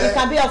family, ọ̀rẹ́ it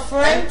can be a rẹ̀, ẹni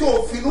friend, tó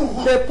finú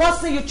hàn. the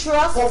person you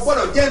trust. Kò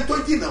gbọ́dọ̀ jẹ́ ẹni tó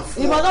jìnnà It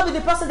fún must ọ. not be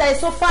the person that is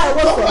so far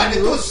away Tó wà from ní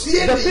you. tó sí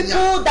The ènìyàn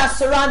people that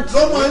surround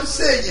ló you, máa ń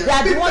ṣe èèyàn. they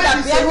are the one that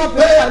Bíbélì bear sọ one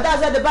wípé people.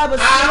 That's what the Bible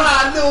says. ara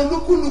alẹ́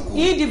olúkúlùkù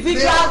ní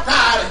Individual ọ̀tá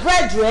rẹ̀.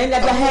 brethren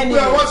that the enemy.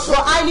 Gbogbo ẹwọ́ So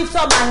I lift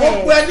up my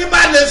Gbogbo hand. ẹni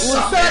bá lè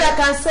Whosoever that sàn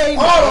can say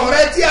ọ̀rọ̀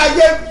rẹ tí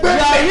ayé gbé your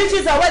mẹ́.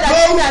 riches are where that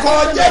you are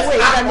Lórúkọ taken away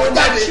in the name of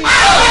Jésù, Jesus.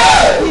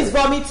 àkọ́jáde. Please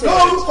vomit it.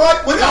 Lórúkọ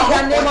ìpínlẹ̀ In the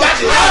ọ̀hún name of kọjáde.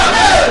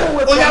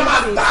 Jesus. Ó yá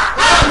máa gbà.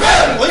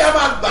 Ó yá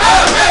máa gbà.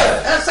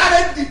 Ẹ sáré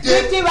dìde.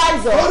 Quickly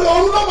rise up. Lórí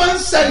òun ló máa ń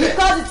ṣẹlẹ̀.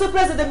 Because it took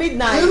place at the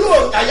midnight.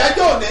 Irú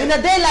àyájọ́ òní In a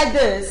day like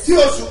this, tí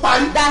oṣù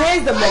parí. that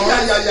ends the month,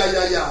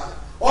 Ayayayayaya.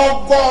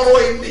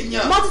 Ọgọ́rùn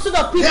ènìyàn multitude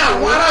of ní àwọn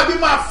people, arábí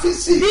máa fi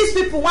sí. these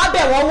people wọ́n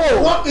bẹ̀ wọ́n wò.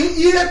 Wọ́n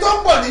ire tó ń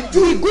bọ̀ ní The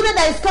Júù. goodness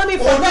that is coming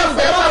from Òun them náà in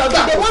the fẹ́ máa month of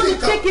June, gbà they kó want sí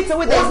to kan. take it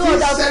away. Ó There's ti no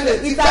doubt ṣẹlẹ̀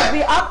it has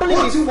been happening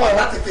Ó ti wà before.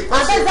 láti fi kọ́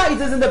And sí. that's how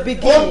it is in the Ó ń bẹ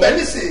beginning.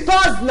 nísìnyí.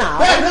 Thus now,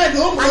 Bẹ́ẹ̀ náà ni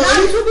ó mú and now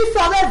orí. it will be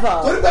forever.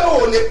 Torí pé o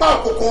ò lè pa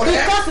òkùnkùn rẹ̀.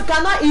 Because you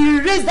cannot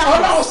erase that.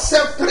 Ọlọ́run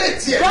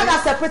separate ẹ̀. God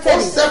has separated Ó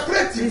it.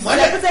 separate He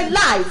ìmọ́lẹ̀ separated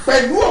life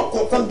pẹ̀lú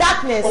òkùnkùn. from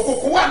darkness.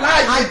 Òkùnkùn wà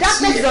láàyè And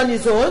darkness is tiẹ̀. on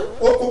his own.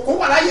 Òkùnkùn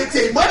wà láàyè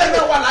tiẹ̀. Ìmọ́lẹ̀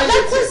náà wà láàyè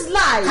Darkness tiẹ̀.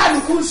 lies.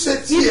 Kálukú ń ṣe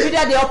tiẹ̀.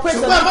 Individual they operate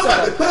on Ṣùgbọ́n each má other.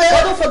 gbàgbé pé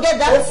But don't forget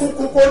that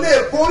òkùnkùn kò lè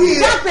borí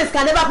rẹ̀. darkness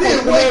can never Ní ìwé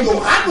comprehend it.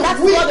 Jòhánù That's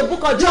wí what the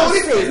book of John ní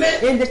orí says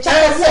ìpínlẹ̀ in the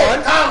chapter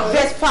 1, karùn-ún.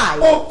 verse 5.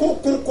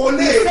 Òkùnkùn kò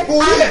lè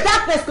borí And ẹ̀.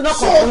 darkness could not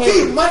So tí comprehend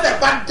it. ìmọ́lẹ̀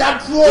bá dá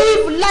dúró. If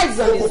light is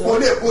on its Òkùnkùn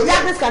lè own, borí ẹ̀.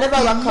 darkness can never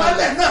overcome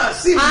Ìmọ́lẹ̀ it. náà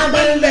sì And the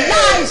mọ́lẹ̀.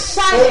 light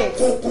shines.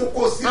 Òkùnkùn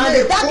kò sí And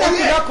lè darkness borí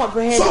cannot ẹ̀.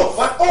 comprehend So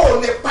it. ó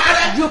lè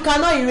parẹ́. You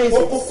cannot erase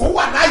it. Òkùnkùn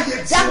wà láàyè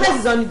Darkness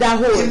is tiwọn. on their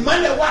own.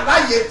 Ìmọ́lẹ̀ wà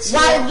láàyè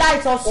While tiwọn.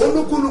 light also,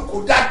 Olúkúlùkù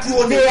dá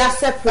dúró ni. they are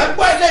separate.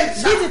 Ẹgbẹ́ ilé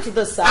ìta. Listen to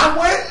the sound.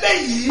 Àwọn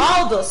eléyìí.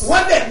 All those.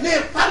 Wọ́n lè ní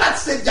ipá láti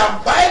ṣe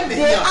jàǹbá They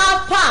ènìyàn. have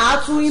power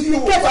to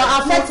implicate or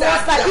affect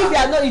one's life if they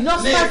are not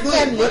enough stand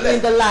firmly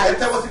in the life.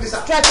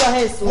 Stretch your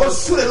hands to Mo us.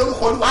 súre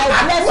lórúkọ Olúwa.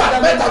 I bless you Àdúrà in the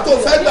name mẹ́ta of tó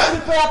Jesus. fẹ́ gbà.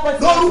 Every prayer point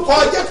Lórúkọ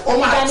Jésù ọmọ in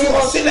the àti name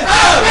of ọ̀sílẹ̀.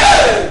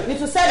 It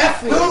will set Ẹ you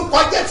free. lórúkọ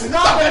Jésù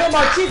nígbà Call the name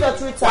of mẹ́ta. Jesus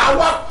three Wà times.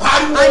 wá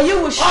pariwo. And you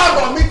will shout.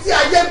 Ọ̀rọ̀ mi tí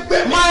ayé gbé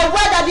mi. My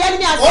word that the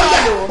enemy has Ó yá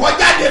swallowed.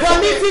 kọjáde fún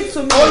mi. Vomit it to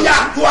me. Ó yá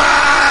tó a.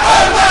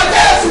 Ọ̀rọ̀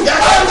Jésù.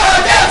 Ọ̀rọ̀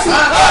Jésù.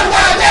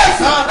 Ọ̀rọ̀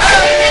Jésù.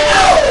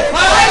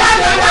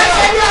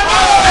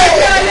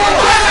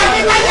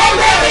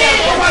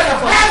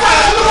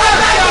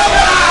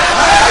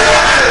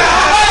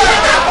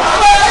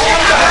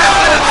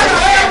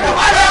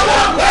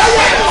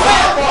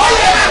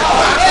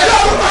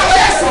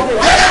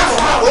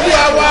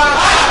 Olúwa wa.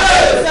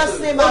 Jesus'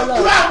 name, our Dúró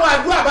Lord. àwọn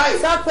àdúrà báyìí.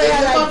 Some prayer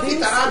Èmi máa like ń fi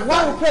this, tàrà gbà.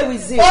 one will pray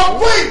with zeal.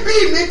 Ogún ìbí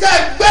mi tẹ́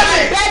gbé mi.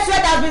 That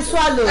word has been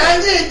swallowed.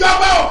 Ẹ̀yin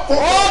ìjọba òkú.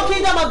 Oh,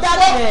 kingdom of Ó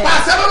darkness.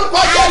 pàṣẹ lórúkọ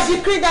I Jésù.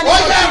 decree that Ó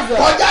name yá of Jesus.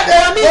 kọjáde.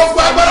 Vomit Gbogbo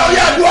agbára ó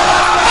yá dùn á.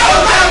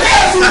 Ọ̀rọ̀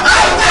Jésù.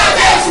 Ọ̀rọ̀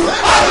Jésù.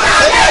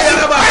 Ọ̀rọ̀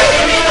Jésù.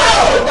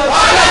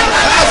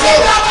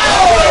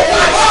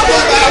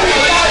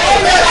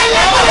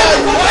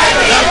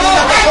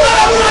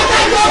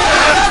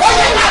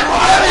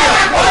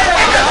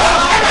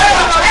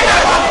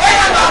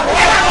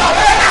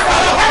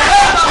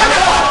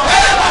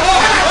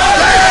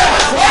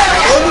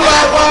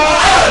 Olúwa wa.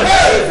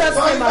 Jesus'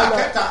 name, our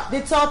Lord. The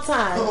third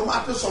time, Mo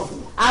máa tún sọ fún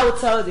un. I will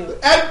tell you.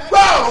 Ẹ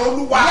gbọ́ ọ̀rọ̀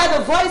Olúwa. Hear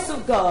the voice of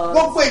God.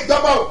 Gbogbo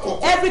ìjọba òkú.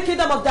 Every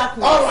kingdom of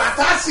darkness. Ọrọ̀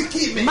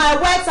àtàsíkì mi. My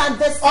words and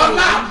destiny.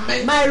 Ọlá mi.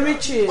 My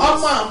riches.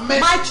 Ọmọ mi.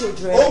 My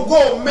children. Ògo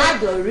mi. My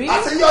glory.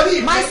 Àṣeyọrí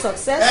mi. My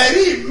success.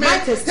 Ẹ̀rí mi. My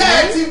testimony. Tẹ́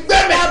ẹ ti gbé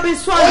mi. Shall be Ó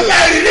swallowed. yá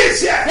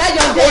ìrísí ẹ̀. Let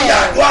your Ó dead. yá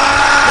wá.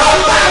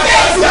 Ọ̀rọ̀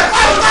Jésù.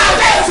 Ọ̀rọ̀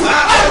Jésù.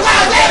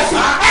 Ọ̀rọ̀ Jésù.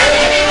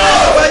 Ẹ̀mí mi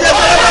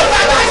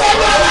náà.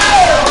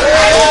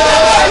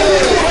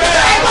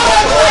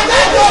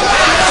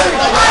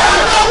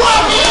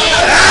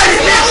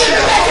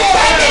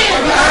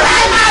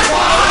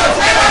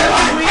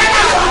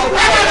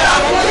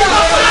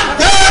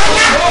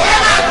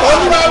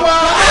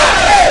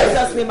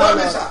 Jesus' name, our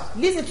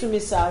to me,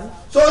 sir.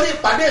 Sórí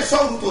ìpàdé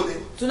ìṣọ́run tòní.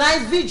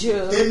 Tonight's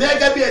vigil, Èmi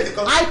ẹgẹ́ bí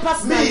ẹnìkan. I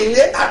personally, Mi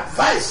ilé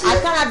advice I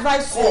yẹ. can't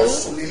advise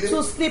you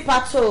to sleep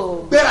at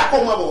home. Gbéra kó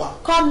wọn bọ̀ wá.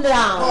 Come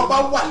down. Ọba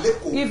wà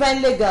lẹ́kọ̀ọ́.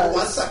 Even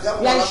Lagos.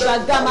 You are in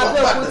Shagam,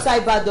 Abeokuta,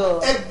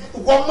 Ibadan.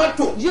 Wọ́n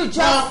mọ́tò. You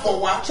just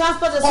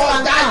transport yourself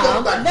and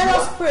come. Let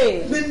us pray.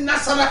 Ní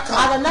national camp.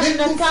 At the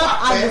national camp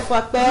and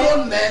Ifape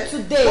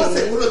today.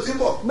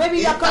 Maybe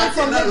you are coming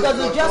from Lagos,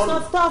 you just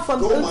not start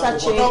from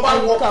Utache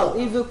and you come.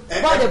 If you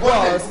call the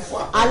bus,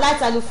 I like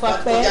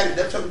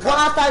Alufape. Go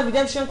after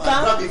redemption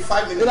camp.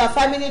 About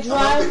 5-minute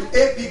drive.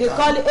 They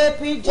call it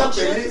AP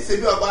Junction.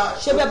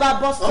 Shebeba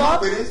bus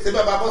stop.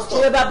 Shebeba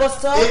bus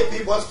stop.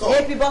 AP bus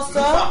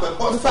stop.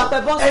 Ifape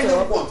bus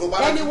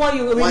stop. Anyone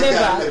you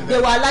remember, they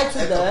were alive to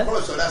them.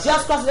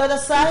 Just cross the other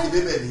side.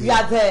 You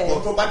are there.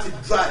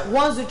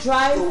 Once you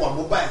drive, you are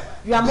mobile.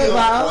 Go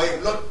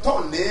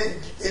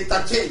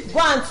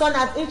and turn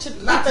at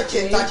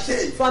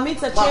interchange. From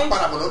interchange,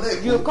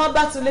 you come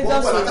back to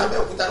Lagos.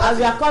 As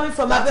we are coming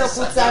from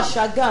Abeokuta,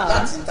 Shagam,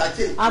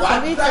 and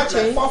from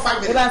interchange,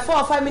 about 4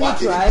 or 5 minute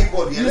drive,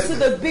 you see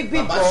the big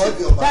board.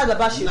 That's the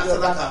Bashir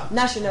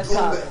National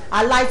Car.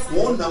 I like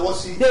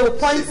it. They will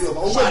point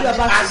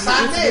Shebioba to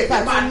you.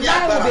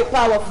 Tonight will be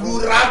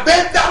powerful.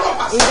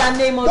 In the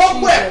name of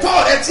Jesus.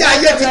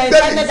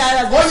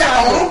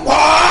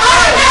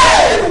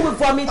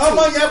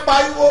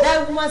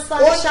 That woman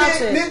started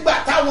shouting.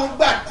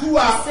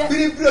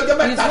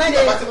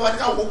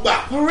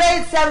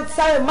 Prayed some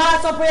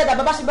marathon prayer that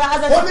Baba Shiba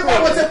has to pray.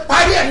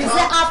 He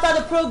said after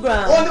the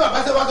program that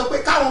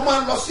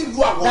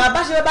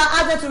Baba Shiba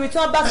asked them to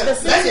return back to the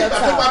city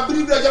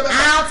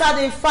after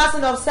the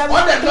fasting of 7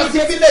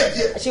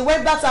 days. She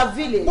went back to her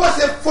village.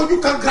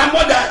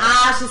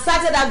 She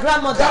cited her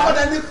grandmother.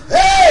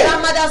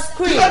 Grandmother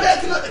screamed.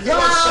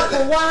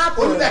 What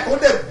happened?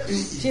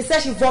 She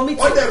said she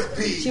vomited.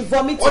 She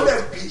vomited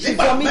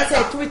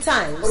 3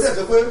 times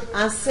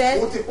and said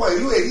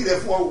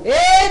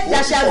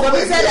that she has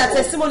vomited a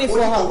testimony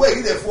for her.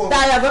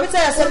 That I have vomited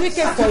a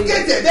certificate for you.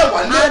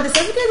 And the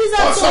certificate is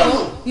also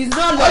is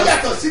not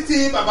lost.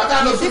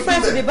 It's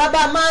different to the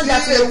Baba man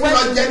that we went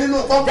to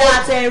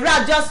that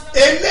Rab just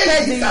said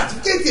the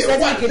certificate.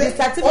 The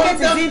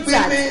certificate is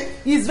intact.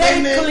 It's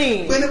very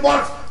clean. But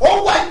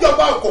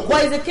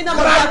it's the kingdom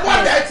of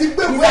darkness. It's a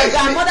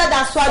grandmother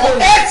that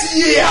swallowed after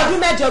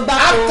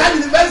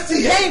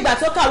university. She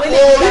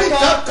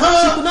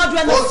could not do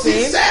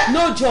anything,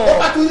 no job.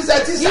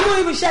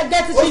 Even if she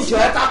gets a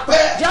job,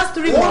 just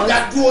 3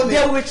 months, they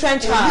will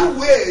retrench her.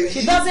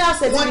 She doesn't have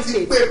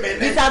certificate.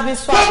 It has been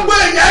swallowed.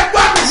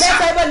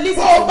 Let everyone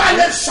listen to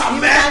me.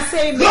 You can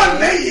say amen.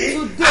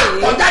 Today,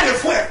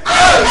 I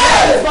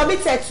is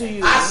committed to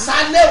you.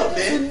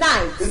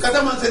 Tonight,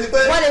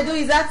 what they do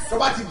is that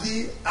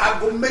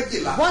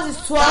once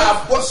it's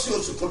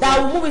 12, that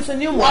will move into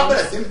new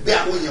month.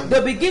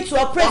 They begin to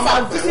operate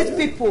and visit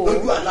people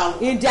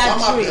in their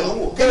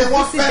dream. They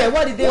visit them.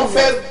 What did they want?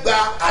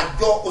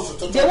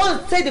 They want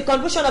to take the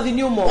contribution of the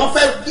new month.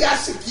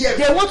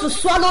 They want to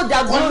swallow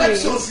their glory.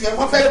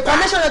 The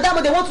connection of that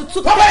month, they want to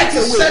take it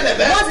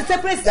away. Once it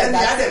separates like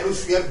that,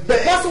 the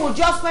person will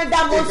just spend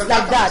that month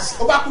like that.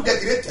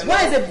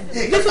 What is it?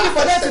 This will be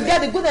for them to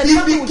get the good and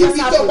something will just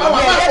happen.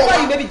 Therefore,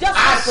 you may be just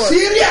happen.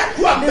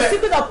 The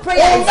secret of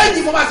prayer is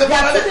there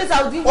are 2 things I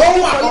will do for you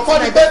tonight.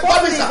 The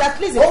first thing is that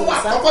please, the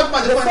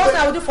first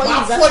thing I will do for you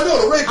is that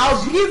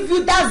I'll give you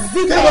that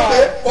zip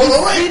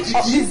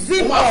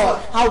oil.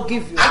 I'll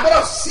give you.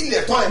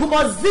 You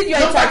must zip your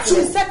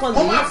entitlement.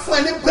 Secondly,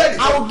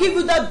 I will give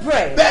you that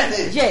bread.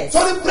 Yes.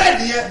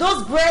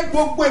 Those bread,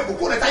 all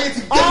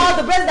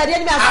the bread that the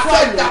enemy has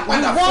swallowed,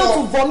 you want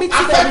to vomit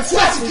it and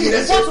restore to you.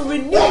 You want to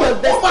renew your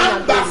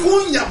destiny.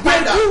 They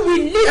do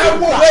release it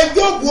back.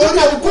 Look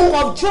at the book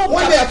of Job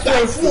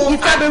chapter 20.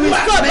 It can be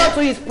restored back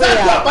to his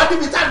prayer.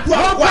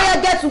 One prayer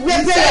gets to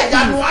where prayer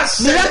is.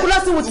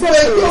 Miraculously will take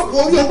place.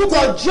 The book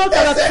of Job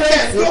chapter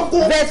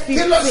 20 verse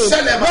 15.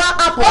 What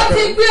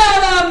happened?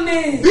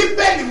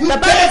 The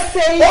Bible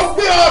says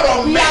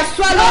he has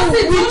swallowed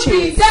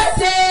witches.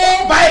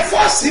 By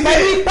force,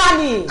 Pẹ̀lú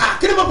ìpani. What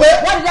did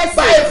I say?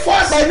 By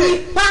force, Pẹ̀lú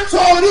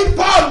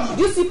ìpani.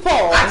 You see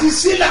Paul and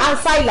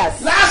Silas.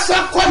 He's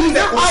not ordinary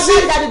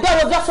that the door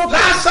was just open.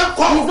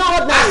 He's not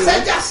ordinary.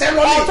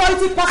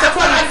 Authority pass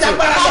authority.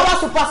 Power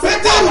to pass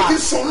power.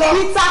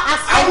 Peter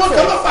accepted.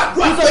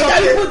 These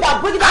are the people that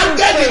bring down in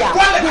prayer.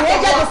 The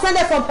angel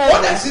descended from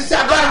heaven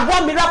and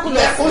one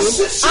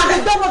miraculously. And the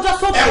door was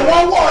just open.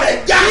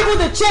 Even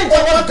the chains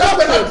was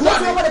broken.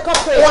 That's not what they call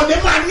prayer.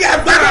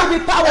 People will be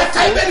powerful.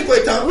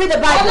 Read the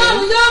Bible.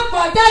 Ọlọ́run yóò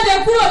pọ̀ jáde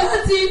kúrò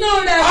láti inú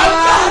rẹ̀ wá.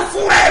 Ọlọ́run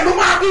fúnra ẹ̀ ló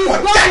máa pọ̀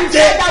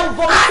jáde.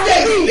 Á lè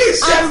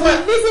release ẹ̀ fún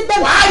ẹ.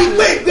 Wà á rí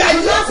pé ìgbé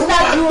ayé ọ̀fun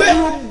máa gbé.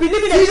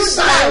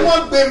 Visa wọn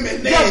gbé mi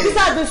ní. Yóò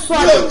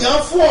yàn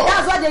fún ọ.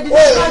 O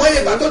ìwé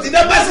ìgbà tó ti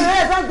dé bẹ́sì.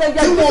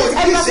 Tí mo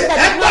ní ṣe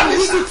ẹgbẹ́ mi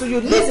sà.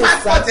 Ní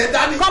pásítọ̀tì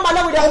dání. Ó máa ní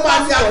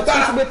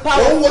agbára.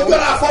 Òun wojú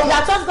ọ̀la fọ́ọ̀mù.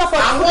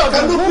 Àwọn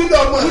kan ló bí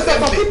lọ́mọ rẹ̀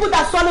mi.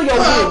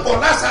 Máa bọ̀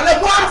lásàlẹ̀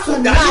wọ́n á fún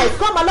dání.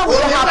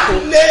 Onígbà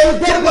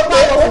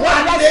lé. Ó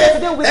máa lé. Ẹ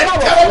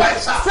tẹ́wọ́ bá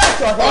ìsà.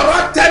 your head. ọ̀rọ̀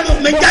tẹnu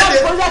mi jáde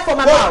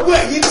gbogbo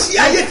ẹ̀yin tí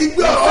ayé ti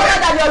gbé ọ̀rọ̀ rẹ̀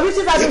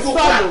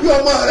ìbùkún àbí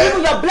ọmọ rẹ̀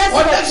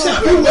protection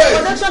bí wẹ̀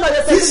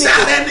visa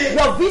rẹ̀ ni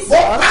mo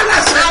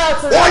pàlàsẹ̀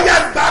ó yẹ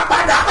gbà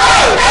padà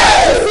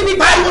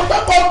báyìí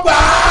pẹ́pọ̀ gbà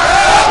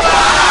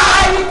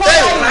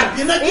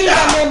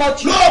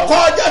lóòkọ́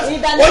ọjọ́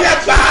ó yẹ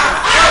gbà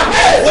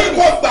ó yẹ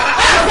kó gbà.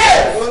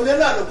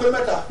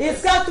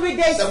 It's got 3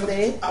 days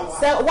today.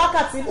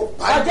 Wákàtí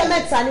ọjọ́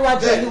mẹ́ta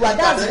níwájú Olúwa.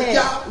 That's it.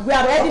 We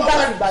are ready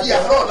back to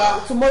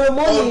Ibadan. Tomorrow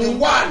morning,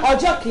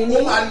 ọjọ́ kìíní,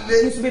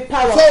 it will be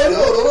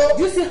powerful.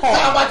 You see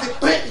how?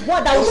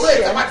 What that we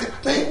share.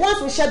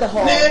 Once we share the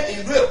hall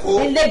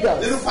in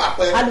Lagos,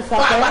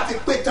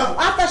 Alufape,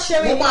 after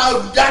sharing, I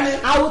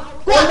will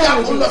go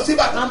on with it.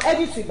 I'm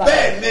ready to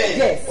Ibadan.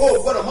 Yes.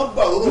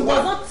 You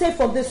must not take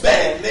from this one.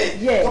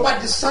 Yes.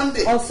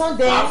 On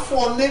Sunday,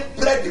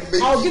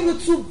 I'll give you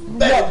 2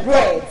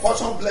 bread. For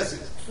some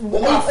blessings. I'll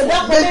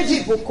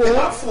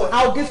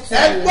give to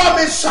you. Ẹgbọ́n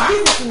mi sà,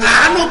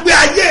 àánú gbé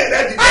ayé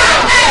rẹ̀ dìde.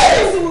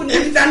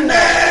 In the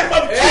name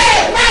of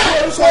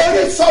Jesus.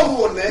 Sọ́ọ́ni sọ́ọ̀rù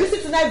òní. Listen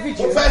to night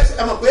vigil. Mo fẹ́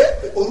ẹ mọ̀ pé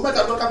òru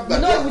mẹ́ta ló ká gbàgbọ́. You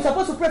know we're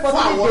supposed to pray for 3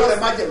 days. Fún àwọn ọlọ́rẹ̀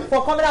má jẹ̀mú.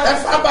 For coming out. Ẹ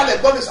fún abalẹ̀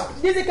gbọ́ mi sà.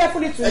 Listen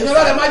carefully to ẹ̀yin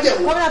ọlọ́rẹ̀ má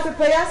jẹ̀mú. Coming out with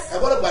prayers. Ẹ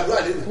gbọ́dọ̀ gbàdúrà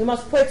lẹ́nu. You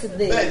must pray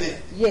today. Bẹ́ẹ̀ni.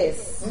 Yes.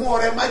 Mú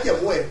ọrẹ má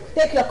jẹ̀mú ẹ.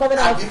 Take your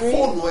covenant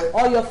offering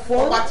or your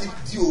phone. Ọba ti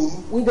di òru.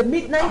 In the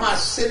midnight. A máa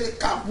ṣe ní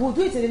camp. We'll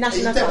do it in the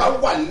national camp. Èyí tẹ́ bá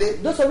wà lé.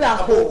 Those of you at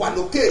home. Àbò wà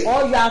lókè.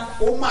 Or you have.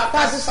 Ó máa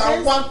ká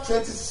Psalm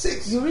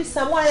 126. You read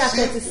Psalm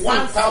 126.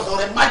 1,000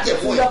 ọrẹ má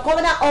jẹ̀mú ẹ. To your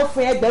covenant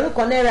offering ẹgbẹ̀rún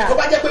kan náírà. Tó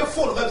bá jẹ́ pé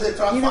fóònù fẹ́ fi ṣe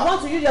transfer. If you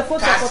want to use your phone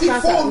to transfer,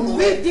 fóònù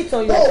read it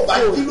on your phone.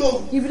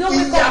 If you don't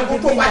wake up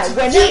in the midnight,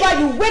 whenever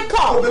you wake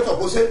up,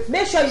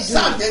 make sure you do it.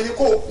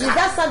 Is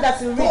that sound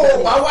that you read? If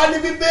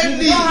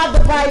you don't have the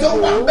Bible,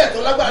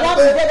 what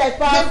is there that is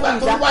powerful is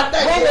that when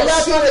the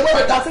Lord told away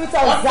the captivity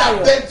of Zion,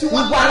 we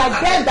were like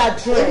them that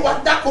dread. The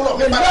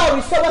Lord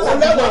restore us and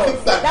Lord.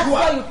 That's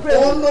why you pray.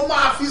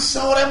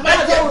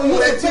 That's why we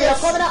use to pray your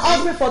covenant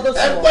offering for those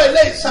who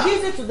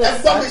listen to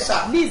this.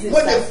 Listen,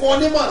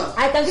 I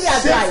can give you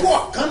advice. Do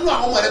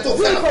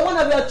it for one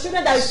of your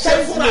children that is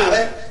cherishing you.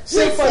 Do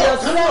it for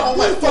yourself.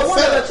 Do it for one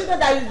of your children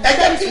that is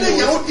cherishing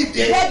you.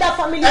 Let that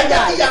family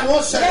die.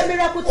 Let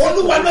miracle take place. The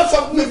Lord has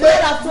told me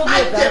that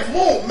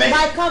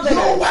my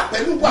covenant will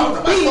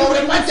be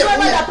with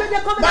whoever that pray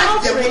their covenant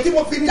offering. The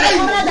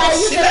covenant that I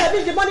use to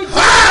establish the money to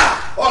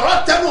ọ̀rọ̀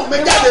tẹnu mi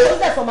jáde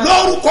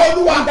lórúkọ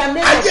Olúwa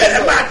ayé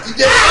rẹ̀ máa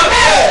dìde.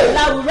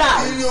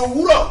 ìrìn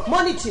òwúrọ̀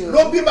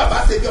ló bí bàbá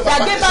ṣèjọba that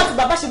gave back to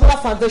Baba Shebola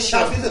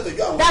Foundation.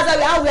 That's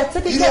how we are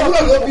taking care of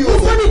people.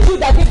 It's only you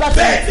that give back to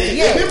us.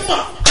 Yes.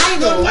 I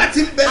know as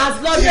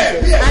Lord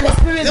and the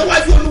Spirit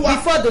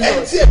before the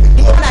Lord.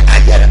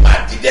 ayé rẹ̀ máa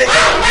dìde.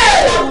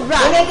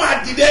 olóò máa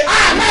dìde.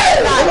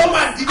 olóò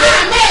máa dìde.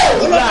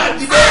 olóò máa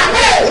dìde.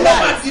 olóò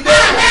máa dìde.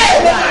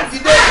 olóò máa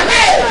dìde.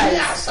 ní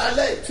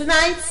àṣálẹ̀.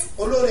 Tonight.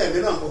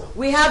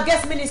 We have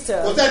guest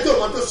minister.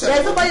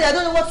 There's nobody that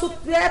don't know what to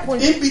happen.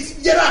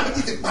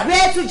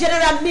 Where to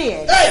general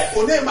men. Today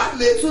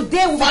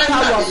will be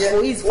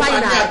powerful. It's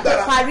final.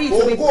 Paris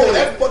will be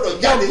great.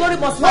 Your glory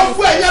must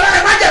manifest.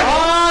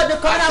 Oh, the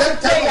covenant of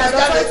prayer.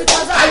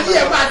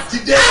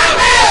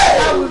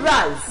 That will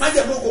rise.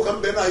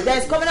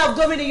 There's covenant of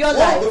glory in your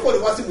life. The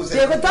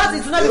thought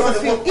it will not be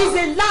fulfilled. It's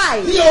a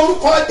lie.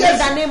 In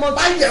the name of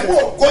Jesus. The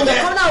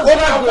covenant of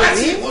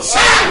glory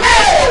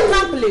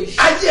accomplished.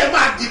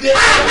 Máa dìde.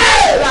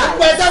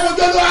 Gbogbo ẹ̀dá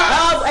mojú lọ.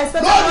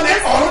 Lónìí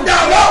ọ̀run dá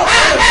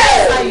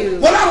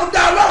ọlọ́run. Bọ́láhùn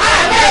dá ọlọ́run.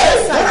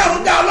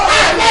 Bọ́láhùn dá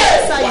ọlọ́run.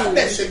 Wà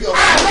bẹ́ẹ̀ ṣe bí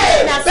ọ̀run.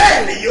 Bẹ́ẹ̀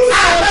ni yóò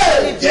ṣe.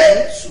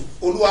 Jésù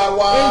Olúwa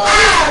wa.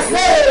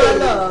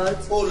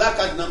 O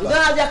lákàtí nàmbà. You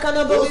don't have the account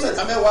number. You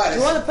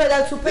want to pay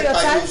that to pay your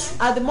tax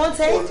at the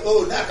mountain. You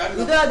don't have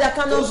the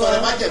account number.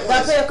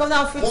 But pay your account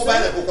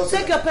number.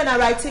 Take your pen and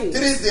write it.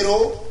 30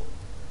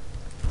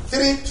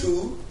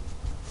 32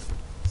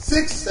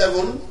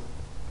 67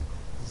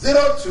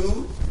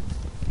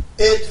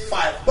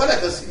 0285. Bọ́lá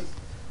kan sí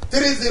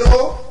 30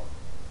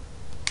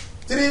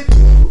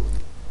 32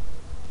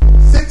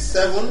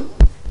 67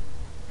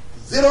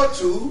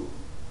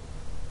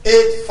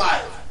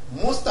 0285.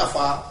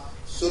 Mustapha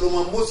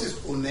Solomon Moses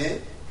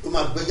One ló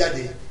máa gbé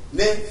jáde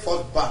ní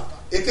First Bank.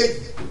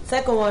 Èkejì.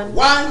 Second one.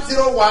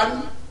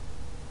 101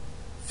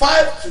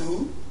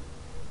 52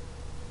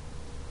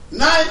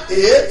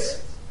 98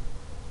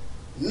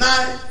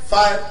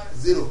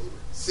 950.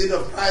 Seed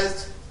of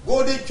Christ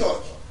Golden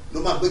Church ló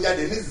máa gbé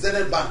jáde ní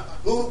Zenith Bank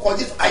lórúkọ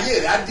Jésù ayé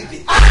rẹ̀ á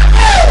dìde.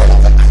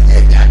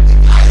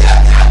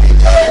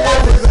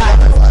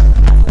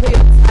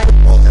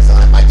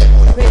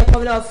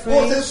 I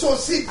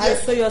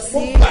sow your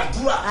seed.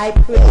 I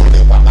pray.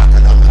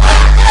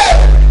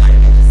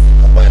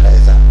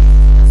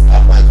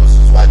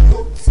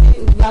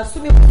 You are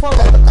swimming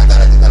forward.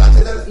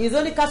 It's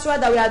only casual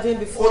that we are doing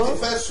before. We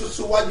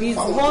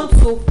want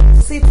to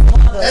sit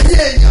others.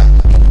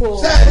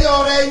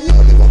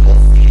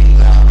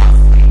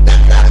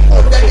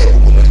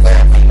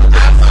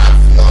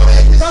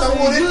 Because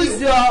we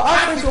use your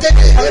offering to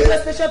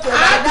manifestation to a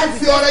ti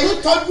fi ọrẹ yìí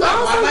tọ́jú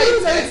àwọn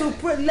aláìsẹ́.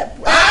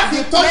 A fi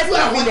tọ́jú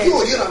àwọn tí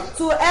ò ríran.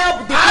 To help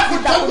the A fi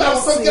people that tọ́jú do àwọn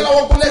not tó see. gé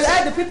lọ́wọ́ To kúnlẹ̀ sí.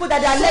 help the people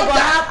that their leg or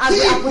have and be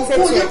ìbùkún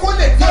yìí amputated. kó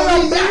lè dé For orí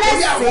your ìyá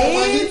àti àwọn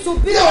ọmọ yìí. blessing to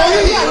be Ní on orí you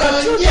and your ìran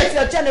children yẹn. to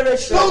your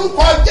generation.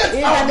 Lórúkọ Jésù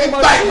In the àwọn name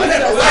of gba ìmọ̀lẹ̀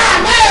Jesus. lọ́wọ́.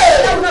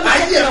 That will not be Ayé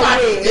taken ẹ̀ máa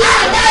away. dìde.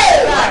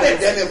 Wà á dẹ̀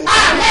dẹ́lẹ̀ bò.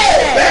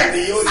 Bẹ́ẹ̀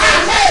ni yóò dé.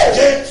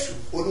 Jésù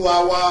Olúwa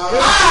wa.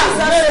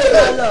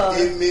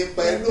 Èmi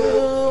pẹ̀lú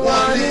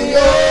wọn ni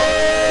yóò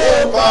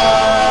kọ́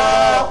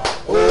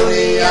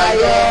orin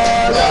ayọ̀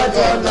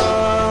lọ́jọ́ náà.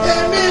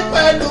 Èmi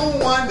pẹ̀lú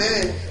wọn ni.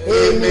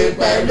 Èmi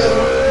pẹ̀lú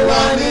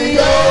wọn ni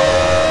yóò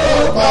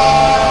kọ́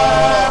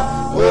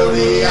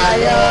orin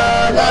ayọ̀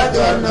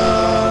lọ́jọ́ náà.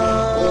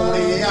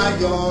 Orin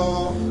ayọ̀.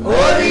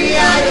 Orin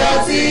ayọ̀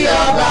tí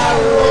ọba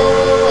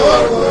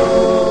ògo.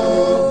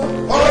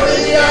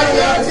 Orin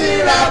ayọ̀ tí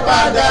ra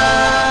padà.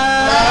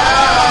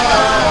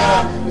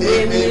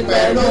 Èmi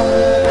pẹ̀lú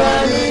wọn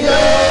ni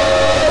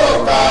yóò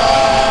kọ́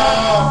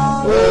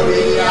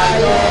orin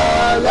ayọ̀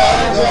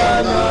lọ́jọ́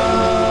náà.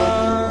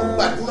 Mo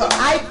gbàdúrà.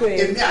 I pray.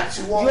 Èmi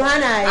àti wọn. You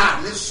and I.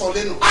 Àní sọ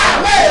lẹ́nu.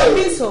 Àmín.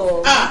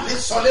 Àní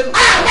sọ lẹ́nu.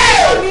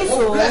 Àmín. Mo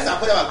bless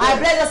àpẹẹrẹ bàbá. I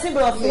bless the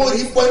symbol of Mo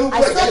rí faith. pẹ̀lú I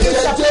saw the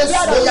Jésù.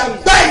 blood Bóyá of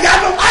gbá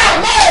ìyanu.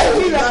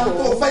 Miracle.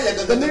 Tó fẹ́ yẹ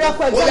The gẹ́gẹ́.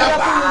 miracle is Bóyá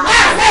bá.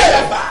 miracle.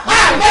 Bóyá bá.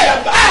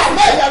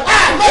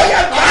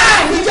 Bóyá bá.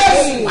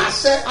 Jésù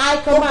àṣẹ. I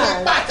command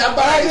Gbogbo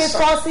àtàgbára every ìsàn.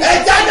 forces Ẹ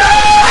jáde.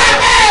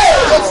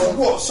 Jésù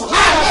wọ̀ sàn.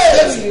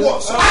 Jésù wọ̀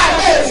sàn.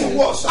 Jésù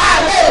wọ̀ sàn.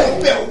 Jésù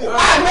bẹ̀ wò.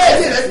 Ẹni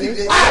rẹ̀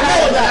dìde.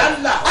 Ọ̀dà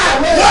ńlá.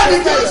 Lónìí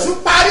Jésù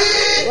parí.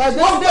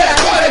 Gbogbo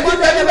ẹ̀kọ́ rẹ̀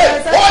dídé níbẹ̀.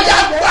 Ó yá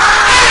gbá.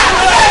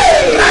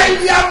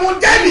 Láìní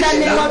amúdẹ́nì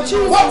jìnnà.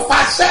 Wọ́n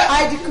pàṣẹ.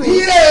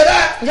 Ire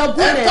rẹ̀.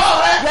 Ẹ̀tọ́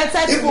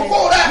rẹ̀.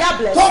 Ìbùkún rẹ̀.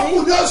 Tó kù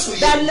ní oṣù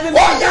yìí.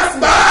 Ó yá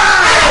gbá.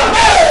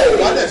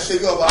 Wọ́n lè ṣe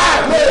bí ọba.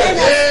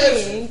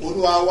 Jésù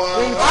Olúwa wa.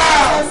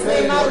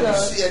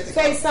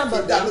 Face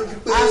somebody. Ìdánilójú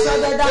pé.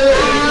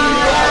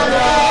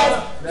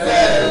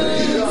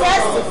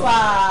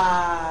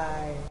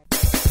 Testify.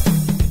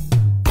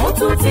 Ó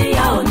tún ti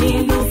yá ò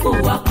nílùú fún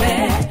wa pẹ́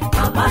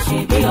bàbá ṣe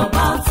bí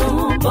ọba tún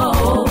ń bọ̀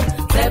ó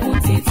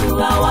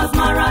 72 hours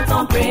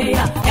marathon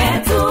prayer ẹ̀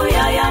tún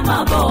yáyá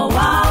máa bọ̀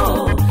wá o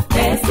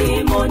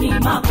testimony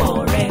máa pọ̀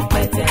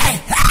rẹpẹtẹ.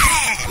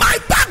 My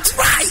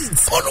birthright.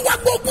 Olúwa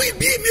gbógun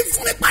ìbí mi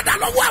fún mi padà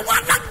lọ́wọ́ àwọn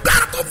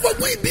alágbára tó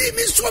gbógun ìbí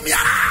mi sómi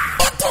ara.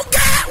 Ó tó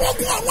gẹ́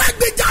ogun ọ̀run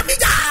ẹgbẹ́jà mi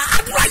jà.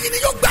 Àdúrà yìí ni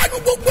yóò gbá inú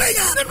gbogbo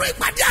èèyàn. Nínú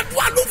ìpàdé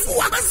àdúrà ló fún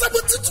wa.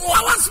 72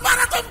 hours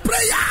marathon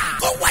prayer.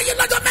 Tó wáyé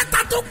lọ́jọ́ mẹ́ta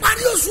tó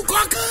parí oṣù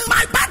kọ̀ọ̀kan.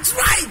 My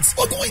birthright.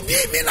 Ogun ìbí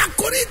mi là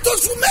kórè tó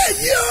sún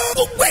méyì o.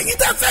 Gbogbo ẹ̀yin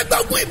tẹ́ fẹ́ gbọ́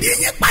ogun ìbí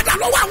yín padà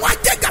lọ́wọ́ àwọn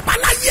ajẹ́gàba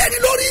láyé ẹni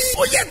lórí.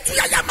 Ó yẹ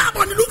tuyaya máa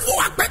bọ̀ nílùú fún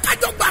wa pẹ́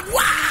kájọ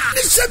gbàdúrà.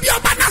 Níṣẹ́ bí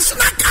ọba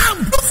national camp.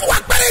 Ló fún wa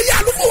pẹ́rẹ́ yà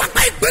ló fún wa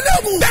pẹ́ ìpínlẹ̀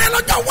Ògùn. Bẹ́ẹ̀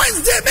lọ́jọ́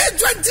Wednesday May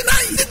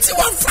 29. Ní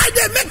tiwọn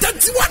Friday May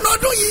 31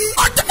 ọdún yìí.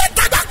 Ọjọ́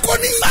mẹ́ta gbà kó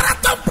ní.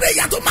 Marathon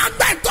prayer tó máa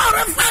gba ẹ̀tọ́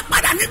rẹ fẹ́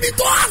padà níbi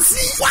tó há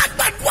sí. Wọ́n á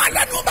gbàdúrà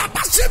lẹ́nu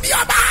bàbá ṣe bí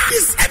ọba.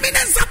 His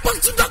eminence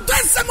apostle Dr.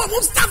 S.M.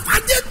 Mustapha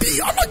J.P.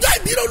 ọlọ́jọ́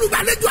ìbí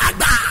olùgbàlejò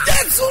àgbà.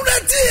 Jésù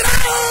retí rẹ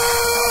o.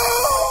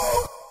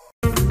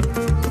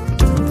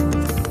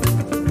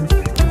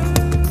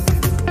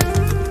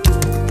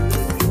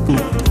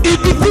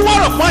 Ibi tí wọ́n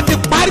rò wọ́n ti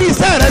parí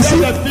iṣẹ́ rẹ sí.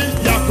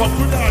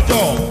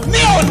 Ní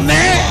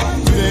òní,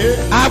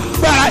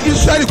 agbára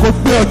Ísírẹ́lì kò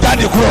gbé ọ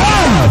jáde kúrò.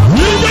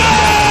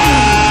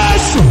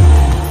 Jésù.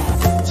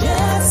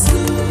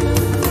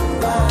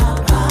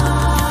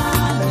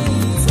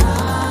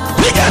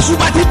 Bí Jésù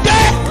bá ti dé,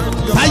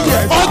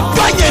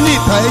 ọjọ́ yẹn ni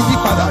ìtàn ẹ̀ yí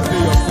padà.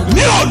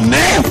 Ní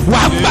òní,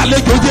 wàá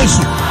gbàlejò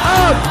Jésù.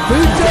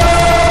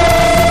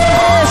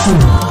 Jésù.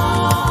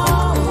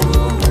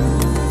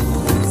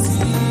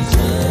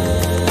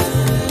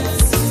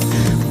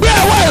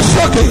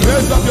 Sókè.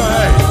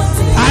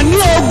 Àní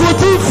ogun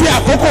tí ń fi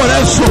àkókò rẹ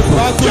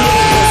ṣòfò.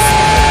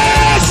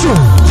 Jésù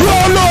tí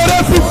olóore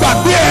fi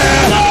gbàgbé ẹ.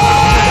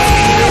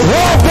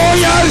 Ogun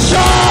yẹn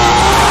ṣọ́.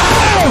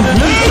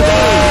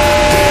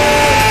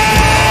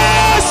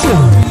 Jésù.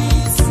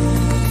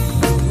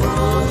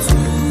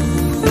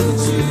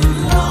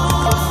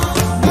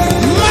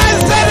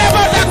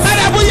 Mẹ́sẹ̀lẹ́bọ̀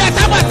dàkàdàbù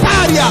yàtàbà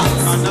táàríà.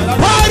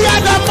 Pọ́ọ̀ríà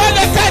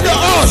dàmọ́lẹ̀ kẹ́dọ̀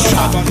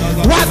ọ̀ṣà.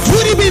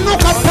 Wàtúrí mi nù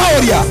ká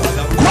pọ́ọ̀ríà.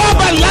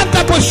 Kọ́ba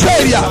lanta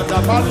bọ̀ṣẹ́rìà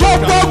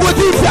gbogbo ogun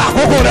tí fi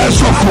àkókò rẹ̀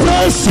ṣòfò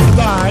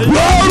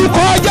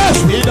lórúkọ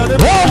Jésù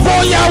òfò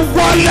yẹn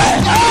wọlé.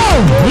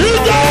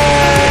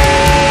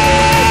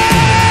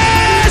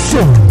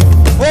 Jésù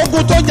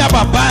ogun tó jà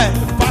bàbá ẹ̀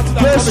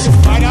Jésù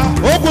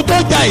ogun tó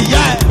jà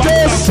ìyá ẹ̀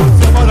Jésù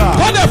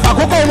wọ́n lè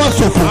fàkókò wọn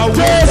ṣòfò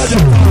Jésù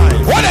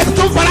wọ́n lè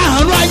tún fara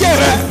hàn ní ayé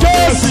rẹ̀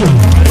Jésù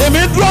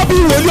èmi dúró bí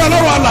wòlíì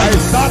Ọlọ́run àlàyé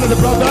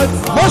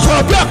mo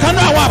sọ̀rọ̀ bí ọ̀kan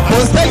náà àwọn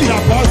àpòstélì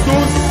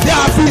tí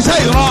a fi iṣẹ́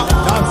ìran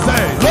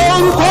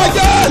lórúkọ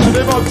Jésù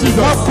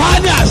wọ́n pa á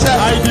ní àṣẹ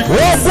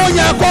ogun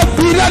yẹn kó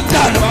fi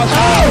lẹ́dàánù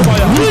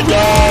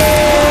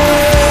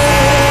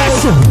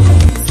Jésù.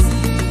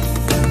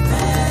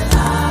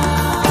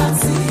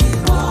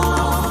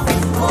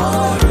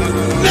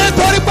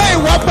 Nítorí pé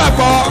ìwọ bá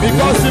gbàgbọ́.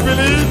 Because you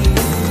believe.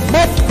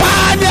 Mo pa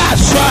ní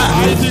àṣà.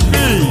 I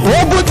decree.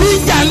 Ogun tí ń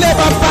jà lé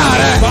bàbá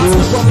rẹ̀.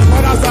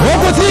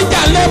 Ogun tí ń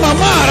jà lé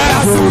màmá rẹ̀.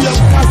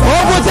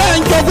 Ogun tí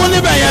ń jogún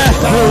níbẹ̀ yẹn.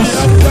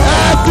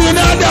 Ẹ̀pin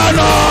náà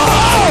dànù.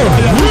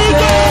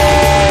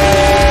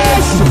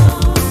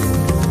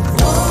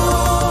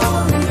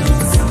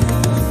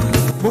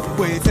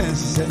 Gbogbo èyí tẹ̀ ń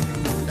ṣiṣẹ́.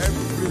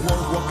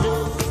 Everyone working.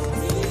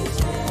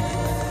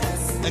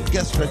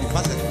 Get ready.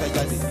 Pásẹ̀ tó fẹ́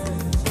jáde.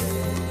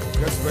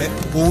 Get ready.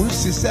 Òun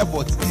ṣiṣẹ́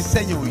but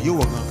iṣẹ́ yẹn ò yé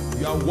wọ̀ gan.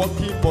 You are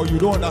working but you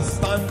don't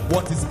understand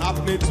what is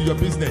happening to your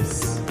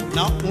business.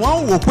 Now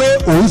wọ́n wò pé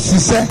òun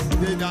ṣiṣẹ́.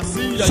 They are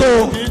seeing that So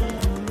you're working.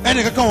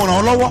 ẹnìkankan wọ̀n ràn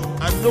ọ́ lọ́wọ́.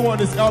 And no one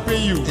is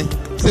helping you.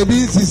 Ṣebí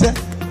ń ṣiṣẹ́.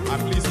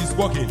 At least he's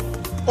working.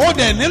 Ó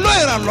dẹ̀ nílò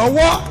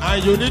ìrànlọ́wọ́.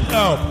 And you need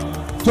help.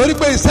 Torí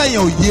pé iṣẹ́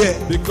yẹn ò yé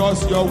ẹ.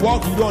 Because your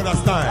work you don't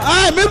understand.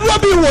 Mi dúró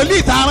bí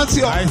wòlíì tá a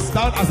rántí ọ. I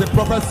stand as a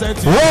prophet sent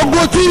to you.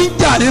 Ogun tí ń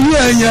jà nínú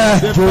ẹ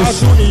yẹn. The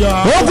battle in your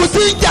house. Ogun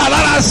tí ń jà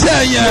lára sí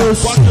ẹ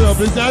yẹn. What to your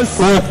business.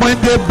 Òpin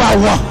dé bá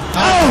wa.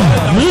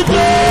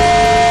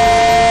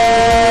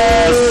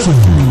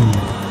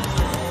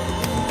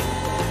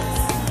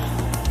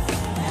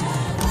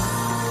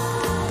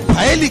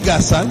 Paeli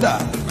gasanda.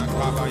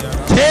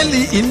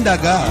 Teli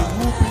indaga.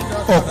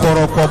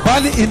 Okoroko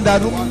bali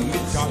indanu.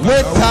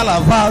 Wetala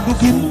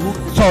vadukin.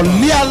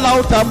 Solia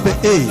lautambe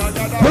e.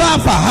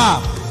 Brapa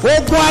ha.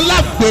 Ogun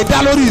alágbèdá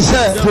lórí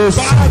iṣẹ́. The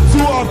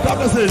battle of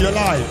darkness in your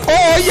life. Ó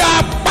yá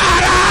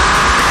para.